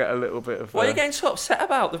get a little bit of. What are you getting so upset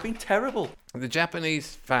about? They've been terrible. The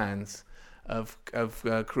Japanese fans have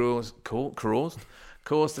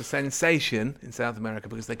caused a sensation in South America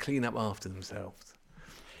because they clean up after themselves.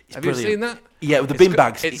 Have you seen that? Yeah, with the bin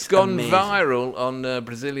bags. It's gone amazing. viral on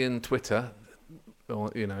Brazilian Twitter, or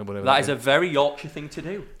whatever. That is a very Yorkshire thing to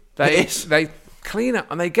do. They clean up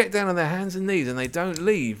and they get down on their hands and knees and they don't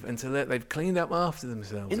leave until they've cleaned up after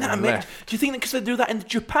themselves. Isn't that and amazing? left. Do you think that because they do that in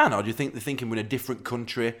Japan, or do you think they're thinking we're in a different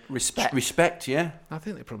country? Respect, yeah. I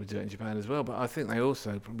think they probably do it in Japan as well, but I think they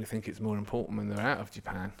also probably think it's more important when they're out of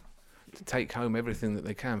Japan to take home everything that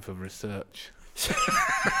they can for research.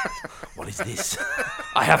 What is this?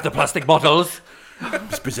 I have the plastic bottles.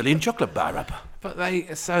 It's Brazilian chocolate bar wrapper. But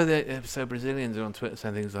so Brazilians are on Twitter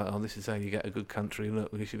saying things like, "Oh, this is how you get a good country.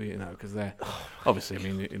 Look, we should be, because they're obviously. I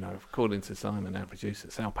mean, according to Simon, our producer,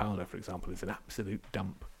 Sao Paulo, for example, is an absolute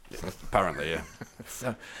dump. Apparently, yeah.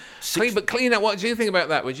 So, clean up. What do you think about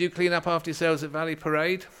that? Would you clean up after yourselves at Valley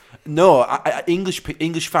Parade? No,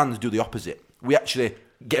 English fans do the opposite. We actually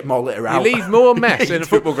get more litter out. You leave more mess in a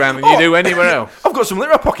football ground than you do anywhere else. I've got some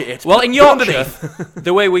litter in my pocket here. Well, in Yorkshire,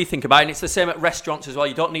 the way we think about it, and it's the same at restaurants as well,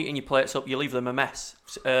 you don't neaten your plates up, you leave them a mess.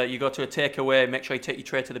 You go to a takeaway, make sure you take your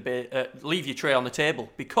tray to the leave your tray on the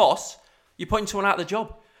table, because you're putting someone out of the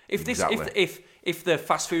job. If the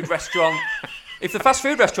fast food restaurant... If the fast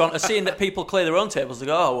food restaurant are seeing that people clear their own tables, they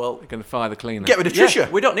go, oh, well... They're going to fire the cleaner. Get rid of Trisha. Yeah,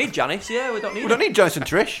 we don't need Janice. Yeah, we don't need We don't need Janice and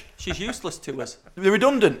Trish. She's useless to us. They're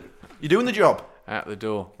redundant. You're doing the job. Out the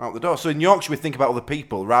door. Out the door. So in Yorkshire, we think about other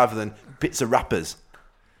people rather than bits of wrappers.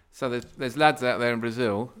 So there's lads out there in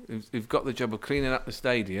Brazil who've got the job of cleaning up the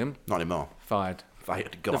stadium. Not anymore. Fired. Gone.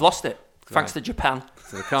 They've lost it. Thanks to Japan.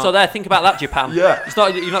 So they can't. So there, think about that, Japan. Yeah.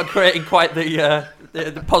 You're not creating quite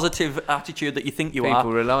the positive attitude that you think you are.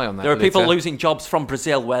 People rely on that. There are people litter. losing jobs from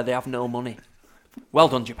Brazil where they have no money. Well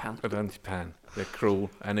done, Japan. Well done, Japan. They're cruel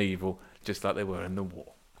and evil, just like they were in the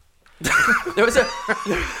war. There was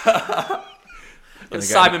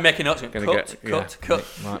Simon making notes. Cut.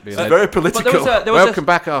 Might be It's very political. But there was Welcome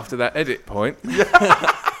back after that edit point.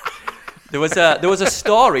 There was a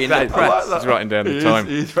story in the press. He's writing down the time.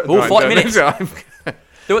 Oh, 40 minutes. Time.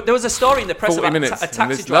 There was a story in the press 40 about minutes. a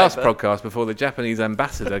taxi this driver. last podcast before the Japanese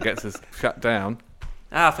ambassador gets us shut down.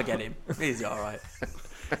 Forget him. He's all right.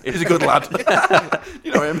 He's a good lad.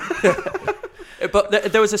 You know him.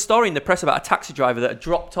 But there was a story in the press about a taxi driver that had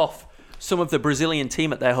dropped off some of the Brazilian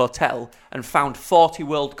team at their hotel and found 40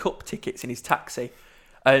 World Cup tickets in his taxi.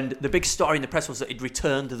 And the big story in the press was that he'd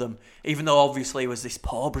returned them, even though obviously he was this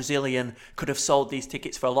poor Brazilian, could have sold these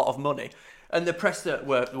tickets for a lot of money. And the press that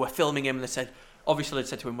were filming him, they said, obviously they'd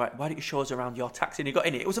said to him, why don't you show us around your taxi? And he got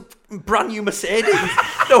in it. It was a brand new Mercedes.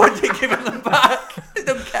 No one did give him them back. They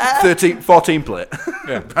don't care. 14 plate.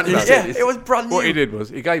 Yeah. Brand new Yeah, Mercedes. it was brand new. What he did was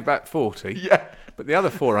he gave back 40. Yeah. But the other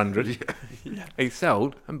 400 he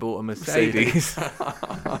sold and bought a Mercedes.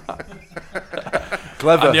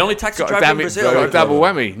 Clever. I'm the only taxi Got a driver in damn it, Brazil. got a double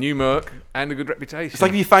whammy. New Merc and a good reputation. It's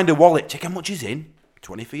like if you find a wallet, check how much is in.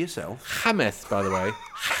 20 for yourself. James, by the way.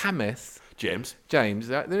 James. James,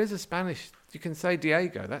 there is a Spanish. You can say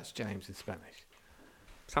Diego. That's James in Spanish.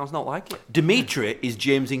 Sounds not like it. Dimitri is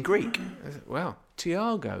James in Greek. Well,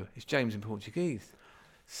 Tiago is James in Portuguese.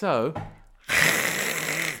 So,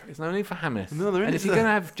 there's no need for James. No, there and is, if you're going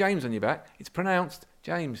to have James on your back, it's pronounced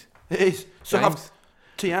James. It is. So James. have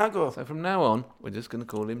Tiago. So from now on, we're just going to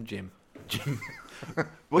call him Jim.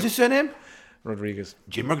 What's his surname? Rodriguez.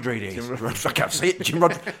 Jim Rodriguez. I can't say it.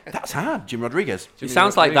 That's hard. Jim Rodriguez. It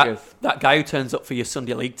sounds like that guy who turns up for your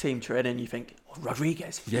Sunday league team training. You think,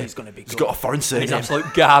 Rodriguez, he's going to be good. He's got a foreign surname. He's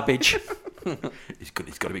absolute garbage. He's good.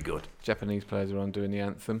 He's got to be good. Japanese players are on doing the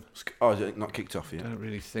anthem. Oh, is it not kicked off yet? Don't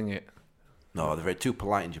really sing it. No, they're very too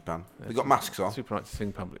polite in Japan. They've got masks on. Super right to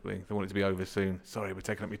sing publicly. They want it to be over soon. Sorry, we're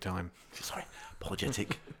taking up your time. Sorry,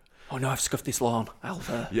 apologetic. Oh no, I've scuffed this lawn. I'll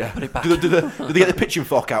put it back. Do they get the pitching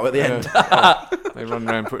fork out at the end? They run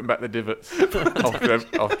around putting back the divots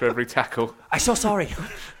after every tackle. I'm so sorry.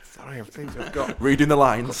 Sorry, I've got Reading the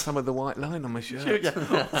lines. some of the white line on my shirt.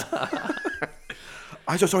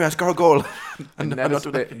 I'm so sorry, I scored a goal. And never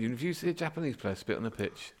spit. If you see a Japanese player spit on the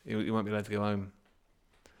pitch, you won't be allowed to go home.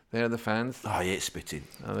 They're the fans. Oh, I hate spitting.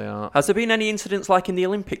 Oh, they are. Has there been any incidents like in the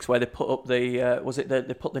Olympics where they put up they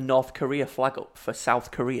put the North Korea flag up for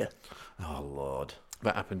South Korea? Oh Lord.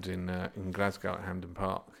 That happened in Glasgow at Hampden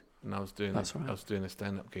Park, and I was doing That's right. I was doing a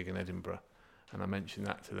stand-up gig in Edinburgh, and I mentioned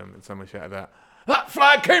that to them, and someone shouted out, "That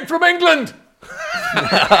flag came from England."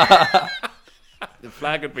 The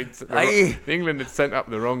flag had been England had sent up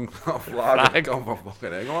the wrong flag. Go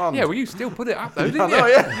on. Yeah, well, you still put it up though, didn't I you?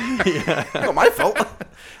 know, yeah. Not my fault.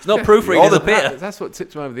 It's not proofreaders up here. That's what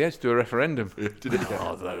tipped them over the edge to a referendum.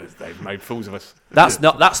 Oh, they've made fools of us. That's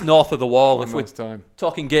north of the wall. One If we're last time.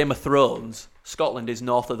 talking Game of Thrones, Scotland is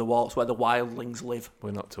north of the wall. It's where the wildlings live.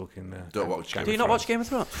 We're not talking. Don't watch Game Do you not watch Game of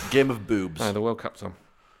Thrones? Game of Boobs. No, the World Cup's on.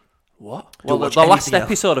 What? Don't Well, watch the last anything else.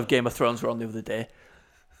 episode of Game of Thrones were on the other day.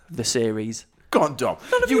 The series. Go on, Dom.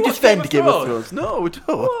 of You you watch defend Game Game of of Thrones. No, we don't.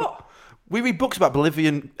 What? We read books about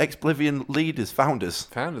ex-Bolivian leaders, founders.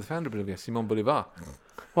 The founder of Bolivia, Simon Bolivar.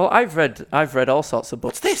 Well, I've read all sorts of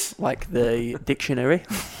books. What's this? Like the dictionary,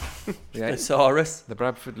 Yeah, thesaurus. the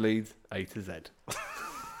Bradford Leeds A to Z.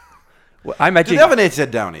 Well, I Do imagine. they have an A to Z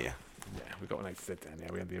down here? Yeah, we've got an A to Z down here.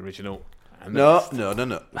 We had the original. And No. Now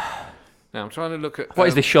I'm trying to look at What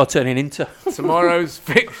is this show turning into? tomorrow's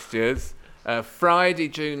fixtures. Friday,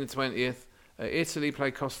 June the 20th, Italy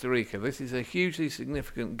play Costa Rica. This is a hugely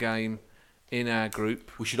significant game in our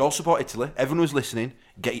group. We should all support Italy. Everyone who's listening,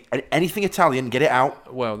 get anything Italian, get it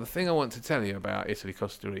out. Well, the thing I want to tell you about Italy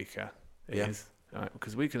Costa Rica is right,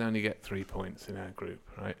 because we can only get 3 points in our group,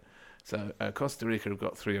 right? So Costa Rica have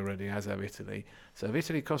got 3 already, as have Italy. So if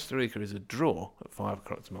Italy Costa Rica is a draw at 5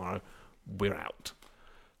 o'clock tomorrow, we're out.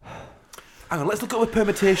 Hang on, let's look at the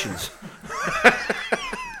permutations.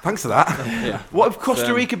 Thanks for that. Yeah. What if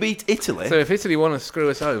Costa Rica beat Italy? So if Italy want to screw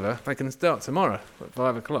us over, they can start tomorrow at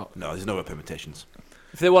 5 o'clock. No, there's no other permutations.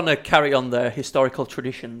 If they want to carry on their historical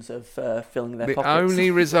traditions of filling their The pockets. only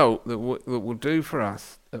result that will do for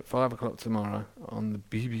us at 5 o'clock tomorrow on the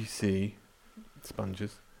BBC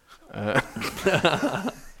Sponges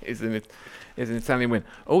is an Italian win.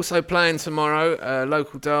 Also playing tomorrow,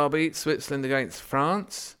 local derby, Switzerland against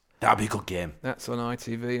France. That'd be a good game. That's on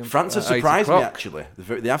ITV. And France have surprised me, actually.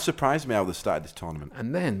 They have surprised me how they started this tournament.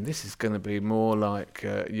 And then this is going to be more like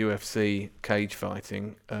UFC cage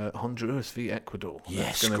fighting. Honduras v Ecuador.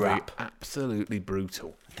 Yes, That's going to scrap. be absolutely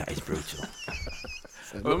brutal. That is brutal.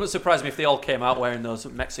 It wouldn't surprise me if they all came out wearing those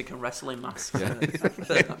Mexican wrestling masks. I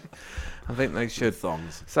think they should.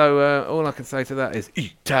 Thongs. So all I can say to that is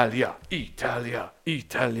Italia, Italia,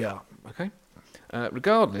 Italia. Okay?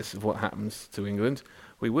 Regardless of what happens to England,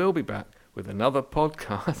 we will be back with another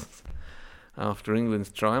podcast after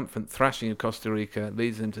England's triumphant thrashing of Costa Rica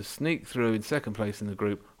leads them to sneak through in second place in the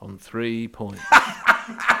group on 3 points.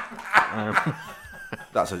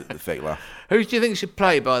 That's a fake laugh. Who do you think should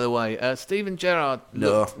play, by the way? Steven Gerrard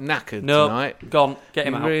looked knackered tonight. Gone. Get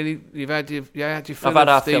him out. You've had your fill I've had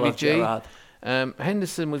our of fill Stevie of G. Gerrard.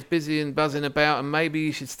 Henderson was busy and buzzing about, and maybe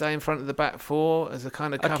you should stay in front of the back four as a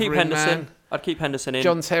kind of I'd covering keep Henderson. man. I'd keep Henderson in.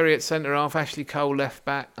 John Terry at centre half, Ashley Cole left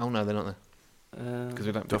back. Oh no, they're not there. Because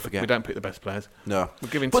we don't pick the best players. No. We're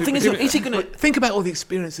giving But the thing is he going to... Think about all the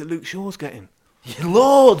experience that Luke Shaw's getting.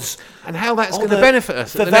 Loads! And how that's going to benefit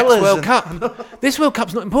us at the next World Cup. This World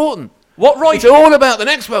Cup's not important. It's all about the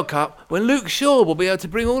next World Cup when Luke Shaw will be able to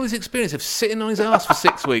bring all his experience of sitting on his arse for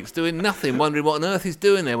 6 weeks, doing nothing, wondering what on earth he's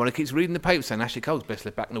doing there when he keeps reading the paper saying Ashley Cole's best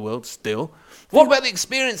left back in the world still. What about the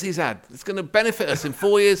experience he's had? It's going to benefit us in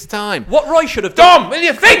 4 years' time. What Roy should have done. Dom, will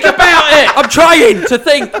you think about it? I'm trying to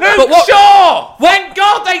think. Luke Shaw! Thank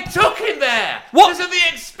God they took him there! Because of the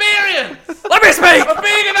experience! Let me speak! Of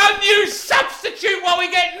being an unused substitute while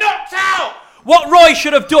we get knocked out! What Roy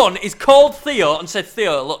should have done is called Theo and said,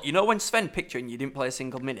 Theo, look, you know when Sven picked you and you didn't play a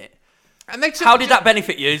single minute? And they How did that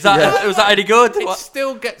benefit you? Was that any good? It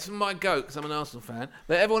still gets my goat, because I'm an Arsenal fan,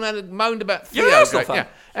 that everyone had moaned about Theo. You're an Arsenal fan? Yeah,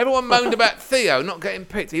 everyone moaned about Theo not getting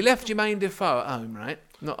picked. He left Jermaine Defoe at home, right?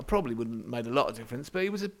 Probably wouldn't have made a lot of difference, but he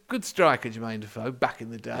was a good striker, Jermaine Defoe, back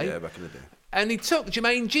in the day. Yeah, back in the day. And he took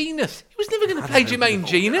Jermaine Genus. He was never going to play Jermaine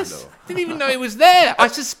Genus. Didn't even know he was there. I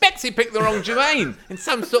suspect he picked the wrong Jermaine in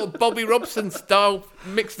some sort of Bobby Robson style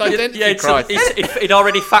mixed identity crisis. He'd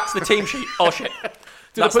already faxed the team sheet. Oh shit!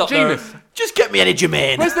 Did I put Genus? Just get me any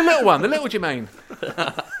Jermaine. Where's the little one? The little Jermaine.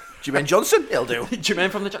 Jermaine Johnson? He'll do. Jermaine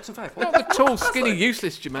from the Jackson 5. Not the tall, skinny,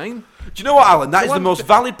 useless Jermaine. Do you know what, Alan? That is the most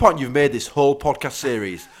valid point you've made this whole podcast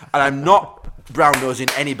series. And I'm not brown-nosing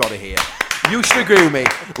anybody here. You should agree with me.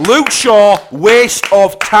 Luke Shaw, waste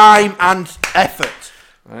of time and effort.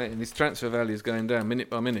 Right, and his transfer value is going down minute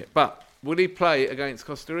by minute. But will he play against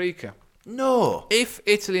Costa Rica? No. If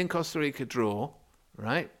Italy and Costa Rica draw,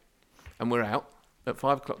 right, and we're out at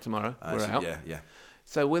 5 o'clock tomorrow, we're out. Yeah.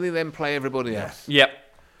 So will he then play everybody else? Yep.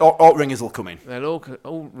 All ringers will come in. They'll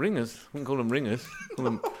all ringers. We can call them ringers. Call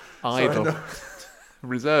them idle.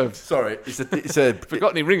 Reserves. Sorry, it's a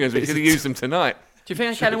Forgot any ringers, we could have used them tonight. Do you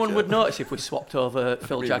think anyone would notice if we swapped over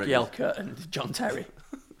Phil Jagielka and John Terry?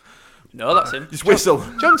 No, that's him. Just whistle.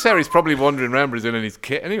 John Terry's probably wandering around Brazil in his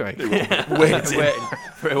kit anyway. Waiting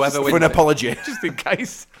for whoever wins. For an apology. Just in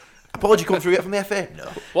case. Apology come through yet from the FA? No.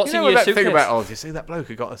 What's you know in your that suitcase? thing about you see that bloke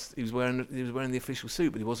who got us? He was wearing the official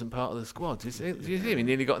suit, but he wasn't part of the squad. Did you see him? He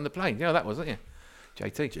nearly got in the plane. You know that was, didn't you?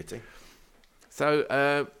 JT.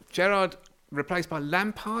 So Gerrard replaced by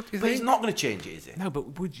Lampard. You But think? he's not going to change it, is he? No,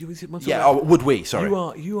 but would you? Is it Would we? Sorry.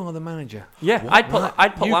 You are the manager. Yeah, I'd put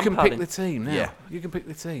You Lampard can pick in. the team now. Yeah. You can pick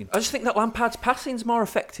the team. I just think that Lampard's passing's more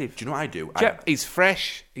effective. Do you know what I do? He's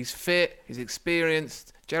fresh. He's fit. He's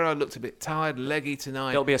experienced. Gerrard looked a bit tired, leggy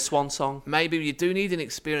tonight. It'll be a swan song. Maybe you do need an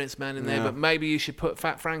experienced man in there, but maybe you should put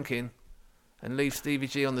Fat Frank in and leave Stevie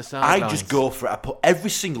G on the sidelines. I just go for it. I put every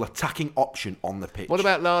single attacking option on the pitch. What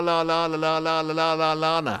about La La La La La La La La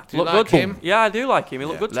La La? Do you Look like good. him? Yeah, I do like him. He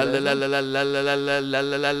looked good La la today. la la la la la la la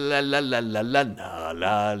la la la la la la la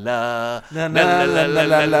la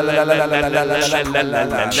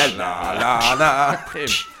la.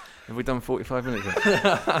 Have we done 45 minutes yet?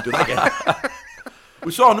 Do that again.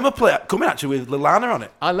 We saw another player coming actually with Lallana on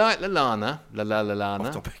it. I like Lallana.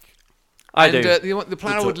 Lallana. Topic. I And do. the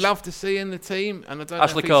player I would love to see in the team, and I don't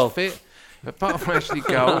Ashley know Cole. if he's fit, apart from Ashley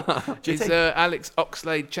Cole, is Alex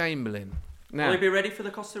Oxlade-Chamberlain. Now, Will he be ready for the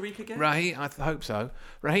Costa Rica game? Raheem, I hope so.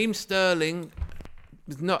 Raheem Sterling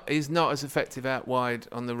is not as effective out wide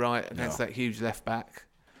on the right against that huge left back,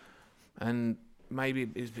 and maybe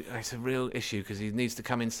it's a real issue because he needs to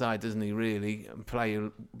come inside, doesn't he? Really, and play.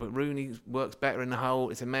 But Rooney works better in the hole.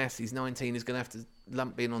 It's a mess. He's 19. He's going to have to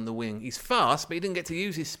lump in on the wing. He's fast, but he didn't get to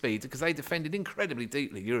use his speed because they defended incredibly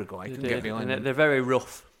deeply. Uruguay couldn't get behind them. They're very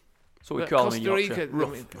rough. That's what we call them in Costa Yorkshire. Rica,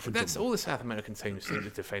 I mean, that's all the South American teams seem to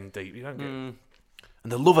defend deep. You don't get.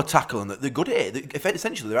 And they love a tackle, and they're good at it.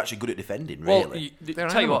 Essentially, they're actually good at defending, really. Well, They're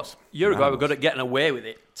tell you what, animals. Uruguay were good at getting away with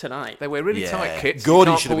it tonight. They wear really tight kits.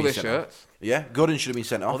 Gordon You should can't have pull been their sent shirts. off. Yeah, Gordon should have been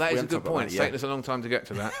sent off. Well, that We is a haven't good talked about point. It's that, taken us a long time to get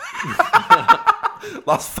to that.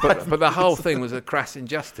 Last 5 But the whole thing was a crass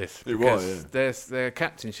injustice. It was, because their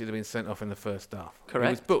captain should have been sent off in the first half. Correct.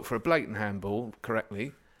 He was booked for a blatant handball,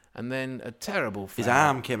 correctly, and then a terrible foul. His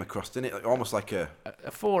arm came across, didn't it? Like, almost like a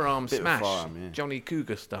forearm bit of smash, forearm, yeah. Johnny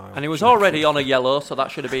Cougar style. And he was already on a yellow, so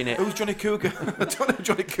that should have been it. Who's Johnny Cougar? I don't know who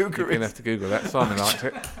Johnny Cougar You're going to is. have to Google that. Simon liked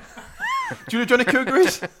it. Do you know who Johnny Cougar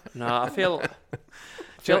is? No, I feel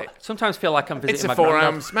Sometimes feel like I'm visiting It's a my forearm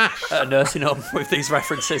granddad smash. at a nursing home with these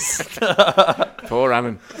references. Poor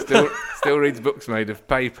Alan. Still reads books made of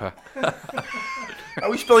paper. Are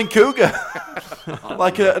we spelling cougar?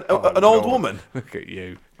 Like an old woman? Look at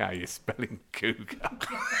you. How you're spelling cougar.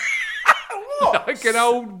 Like an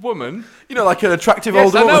old woman? You know, like an attractive Yes,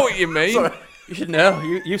 old I woman. know what you mean. Sorry. You should know.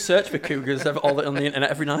 You search for cougars on the internet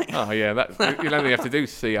every night. Oh, yeah. You'll only have to do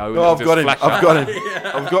CO. Oh, I've got him. Flash I've up. got him.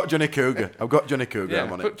 I've got Johnny Cougar.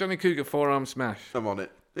 I'm on Put it. Johnny Cougar forearm smash. I'm on it.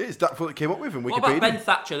 It's that what it came up with in What about Ben Wikipedia.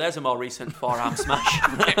 Thatcher? There's a more recent forearm smash.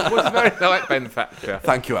 It was very like Ben Thatcher.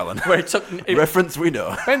 Thank you, Alan. Where it took. Reference we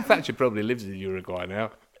know. Ben Thatcher probably lives in Uruguay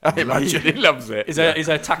now. I imagine. He loves it. He's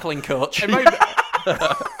a tackling coach.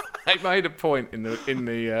 They made a point in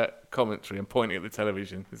the commentary and pointing at the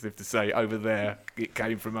television as if to say, over there, it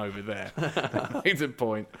came from over there. They made a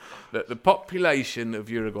point that the population of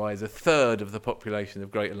Uruguay is a third of the population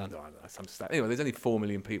of Greater London. I don't know, some stat. Anyway, there's only 4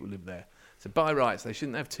 million people live there. So by rights, they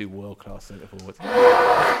shouldn't have 2 world-class centre forwards.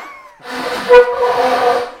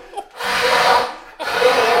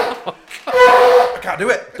 I can't do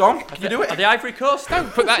it. Dom, can you do Are it? the Ivory Coast? Don't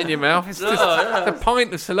put that in your mouth. It's just a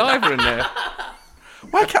pint of saliva in there.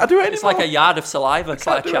 Why can't I do it anymore? It's like a yard of saliva. It's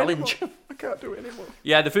like a do it challenge. anymore. I can't do it anymore.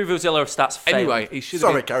 Yeah, the Vuvuzela of stats failed. Anyway, he should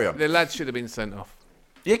Sorry, have been, carry on. The lad should have been sent off.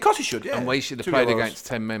 Yeah, of course he should, yeah. And we should have 2 played yellows. against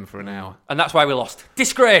 10 men for an hour. And that's why we lost.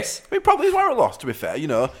 Disgrace. I mean, probably is why we lost, to be fair. You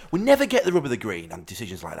know, we never get the rub of the green on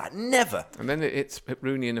decisions like that. Never. And then it hit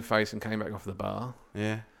Rooney in the face and came back off the bar.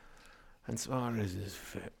 Yeah. And Suarez is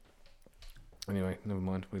fit. Anyway, never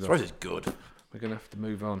mind. We Suarez lost. is good. We're going to have to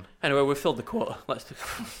move on. Anyway, we've filled the quota. Let's do.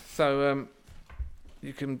 So,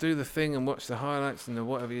 you can do the thing and watch the highlights and the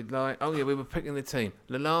whatever you'd like. Oh, yeah, we were picking the team.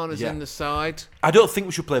 Lallana's Yeah. in the side. I don't think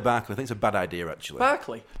we should play Barkley. I think it's a bad idea, actually.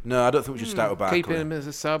 Barkley. No, I don't think we should start with Barkley. Keep him as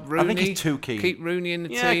a sub. Rooney. I think he's too keen. Keep Rooney in the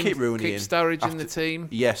Yeah, team. keep Rooney Keep in. Sturridge in After- the team.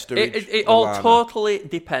 Yes, Sturridge. It all Lallana. totally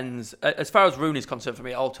depends. As far as Rooney's concerned, for me,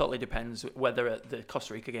 it all totally depends whether the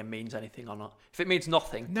Costa Rica game means anything or not. If it means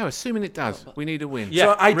nothing, No, assuming it does. We need a win. Yeah.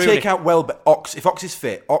 So I Rooney. take out Welbeck. Ox. If Ox is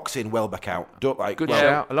fit, Ox in, Welbeck out. Don't like. Good Welbeck.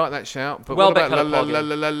 shout. I like that shout. But Welbeck what had a about, poor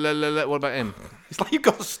what about him? It's like you've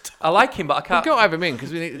got. I like him, but I We've can't. got to have him in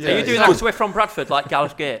because we need to do Are you it. doing that because we're from Bradford, like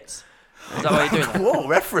Gareth Gates? Is that what you're doing? Whoa,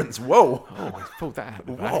 reference. Whoa. Oh, he's pulled that out.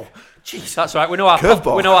 The back. Whoa. Jeez. That's right. We know our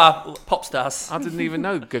Curveball. pop stars. I didn't even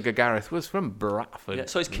know Gareth was from Bradford. Yeah,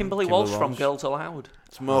 so it's Kimberly Kimberly Walsh from Walsh. Girls Aloud.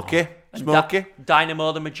 Smoky. And Smoky.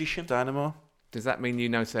 Dynamo the Magician. Dynamo. Does that mean you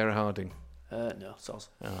know Sarah Harding? No, soz.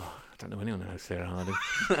 Oh, I don't know anyone who knows Sarah Harding.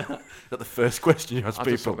 Is that the first question you ask I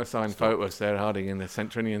just people? took a signed photo of Sarah Harding in the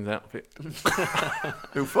Centrinians outfit.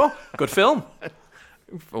 Who for? Good film.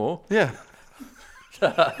 For Yeah.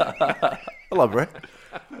 Elaborate.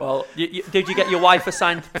 Well, did you get your wife a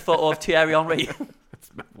signed photo of Thierry Henry?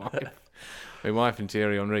 my wife and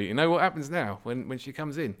Thierry Henry. You know what happens now when she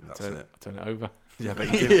comes in? I That's it. turn it over. Yeah,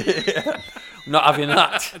 but you do. Not having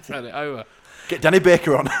that. I turn it over. Get Danny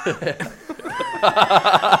Baker on.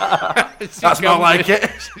 That's more like it.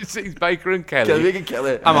 She sees Baker and Kelly. Kelly and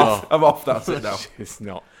Kelly. I'm off. I'm off. That's it now. She's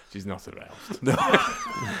not aroused. No.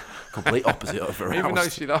 Complete opposite of her. Even though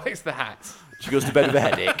she likes the hats. She goes to bed with a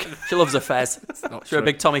headache. She loves her fez. Not She's a true.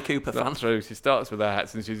 big Tommy Cooper fan. Not true. She starts with her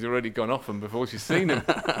hats and she's already gone off them before she's seen them.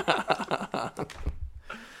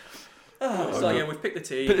 So yeah, we've picked the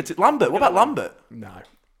team. Lambert. What about Lambert? No.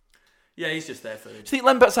 Yeah, he's just there for Do you think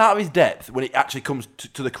Lambert's out of his depth when it actually comes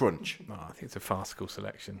to the crunch? Oh, I think it's a farcical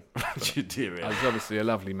selection. You do, really? He's obviously a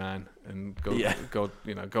lovely man, and Yeah.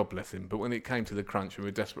 God bless him. But when it came to the crunch, and we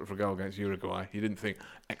were desperate for a goal against Uruguay, you didn't think,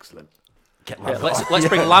 excellent. Get Yeah, Lambert. let's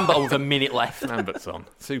bring Lambert on with a minute left. Lambert's on,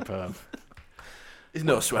 superb. There's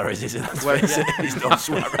no Suarez, is it? There's no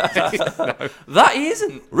Suarez. That he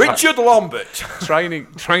isn't. Richard Lambert.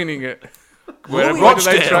 training at. Where Where do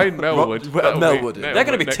they Rochdale? train? Melwood. That'll Melwood. be- They're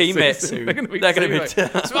going to be next teammates season. soon. They're going to be They're going to be.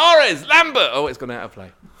 teammates. Suarez, Lambert. Oh, it's gone out of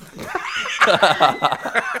play.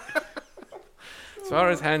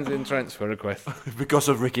 Suarez hands in transfer request. Because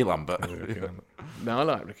of Ricky Lambert. No, I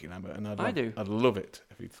like Ricky Lambert, and I do. I'd love it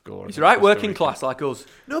if he'd score. He's against right, Costa working Rica. class like us.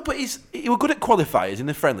 No, but he were good at qualifiers in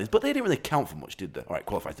the friendlies, but they didn't really count for much, did they? All right,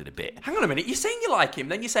 qualifiers did a bit. Hang on a minute. You're saying you like him,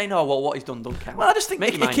 then you're saying, oh well, what he's done don't count. Well, I just think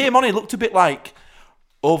Make he your mind came on, he looked a bit like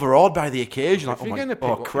overawed by the occasion. Like, If you're going to pick,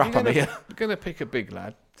 oh crap, I'm here. You're going to pick a big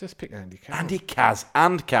lad. Just pick Andy Carroll. Andy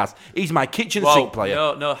Kaz. He's my kitchen Whoa, sink player.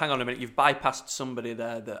 No, hang on a minute. You've bypassed somebody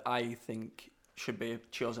there that I think should be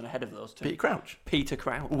chosen ahead of those two. Peter Crouch. Peter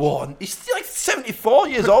Crouch. One. He's like 74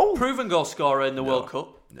 years old. Proven goal scorer in the World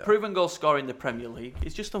Cup. No. Proven goal scorer in the Premier League.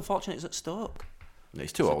 It's just unfortunate he's at Stoke. No,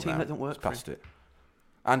 he's too It's a old team now. that don't work He's for past it.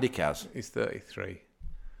 Andy Kaz. He's 33.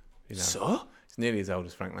 You know, So? he's nearly as old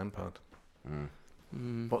as Frank Lampard.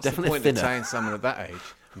 What's Definitely the point thinner. of saying someone of that age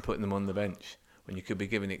and putting them on the bench when you could be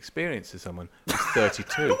giving experience to someone who's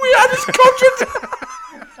 32? We had this contract.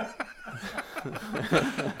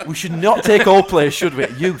 We should not take old players, should we?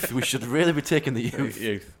 Youth. We should really be taking the youth.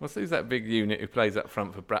 Who's that big unit who plays up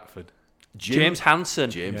front for Bradford? James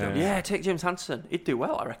Hansen. Hansen. Yeah, take James Hansen. He'd do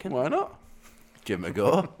well, I reckon. Why not? Give him a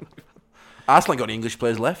go. Arsenal ain't got any English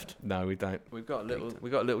players left. No, we don't. We've got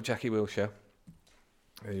a little Jackie Wilshere,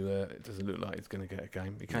 who it doesn't look like he's going to get a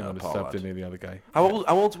game. He came on the sub, didn't he, the other game? How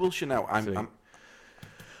old's Wilshere now? I'm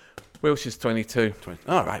Wilshere's 22. 20.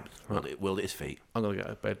 All right. Willed at his feet. I'm going to go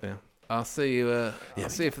to bed now. I'll see you. I'll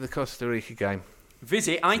see you for the Costa Rica game.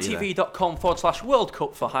 Visit itv.com/World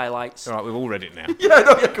Cup for highlights. All right, we've all read it now. Yeah,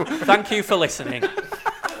 no, yeah, come on. Thank you for listening.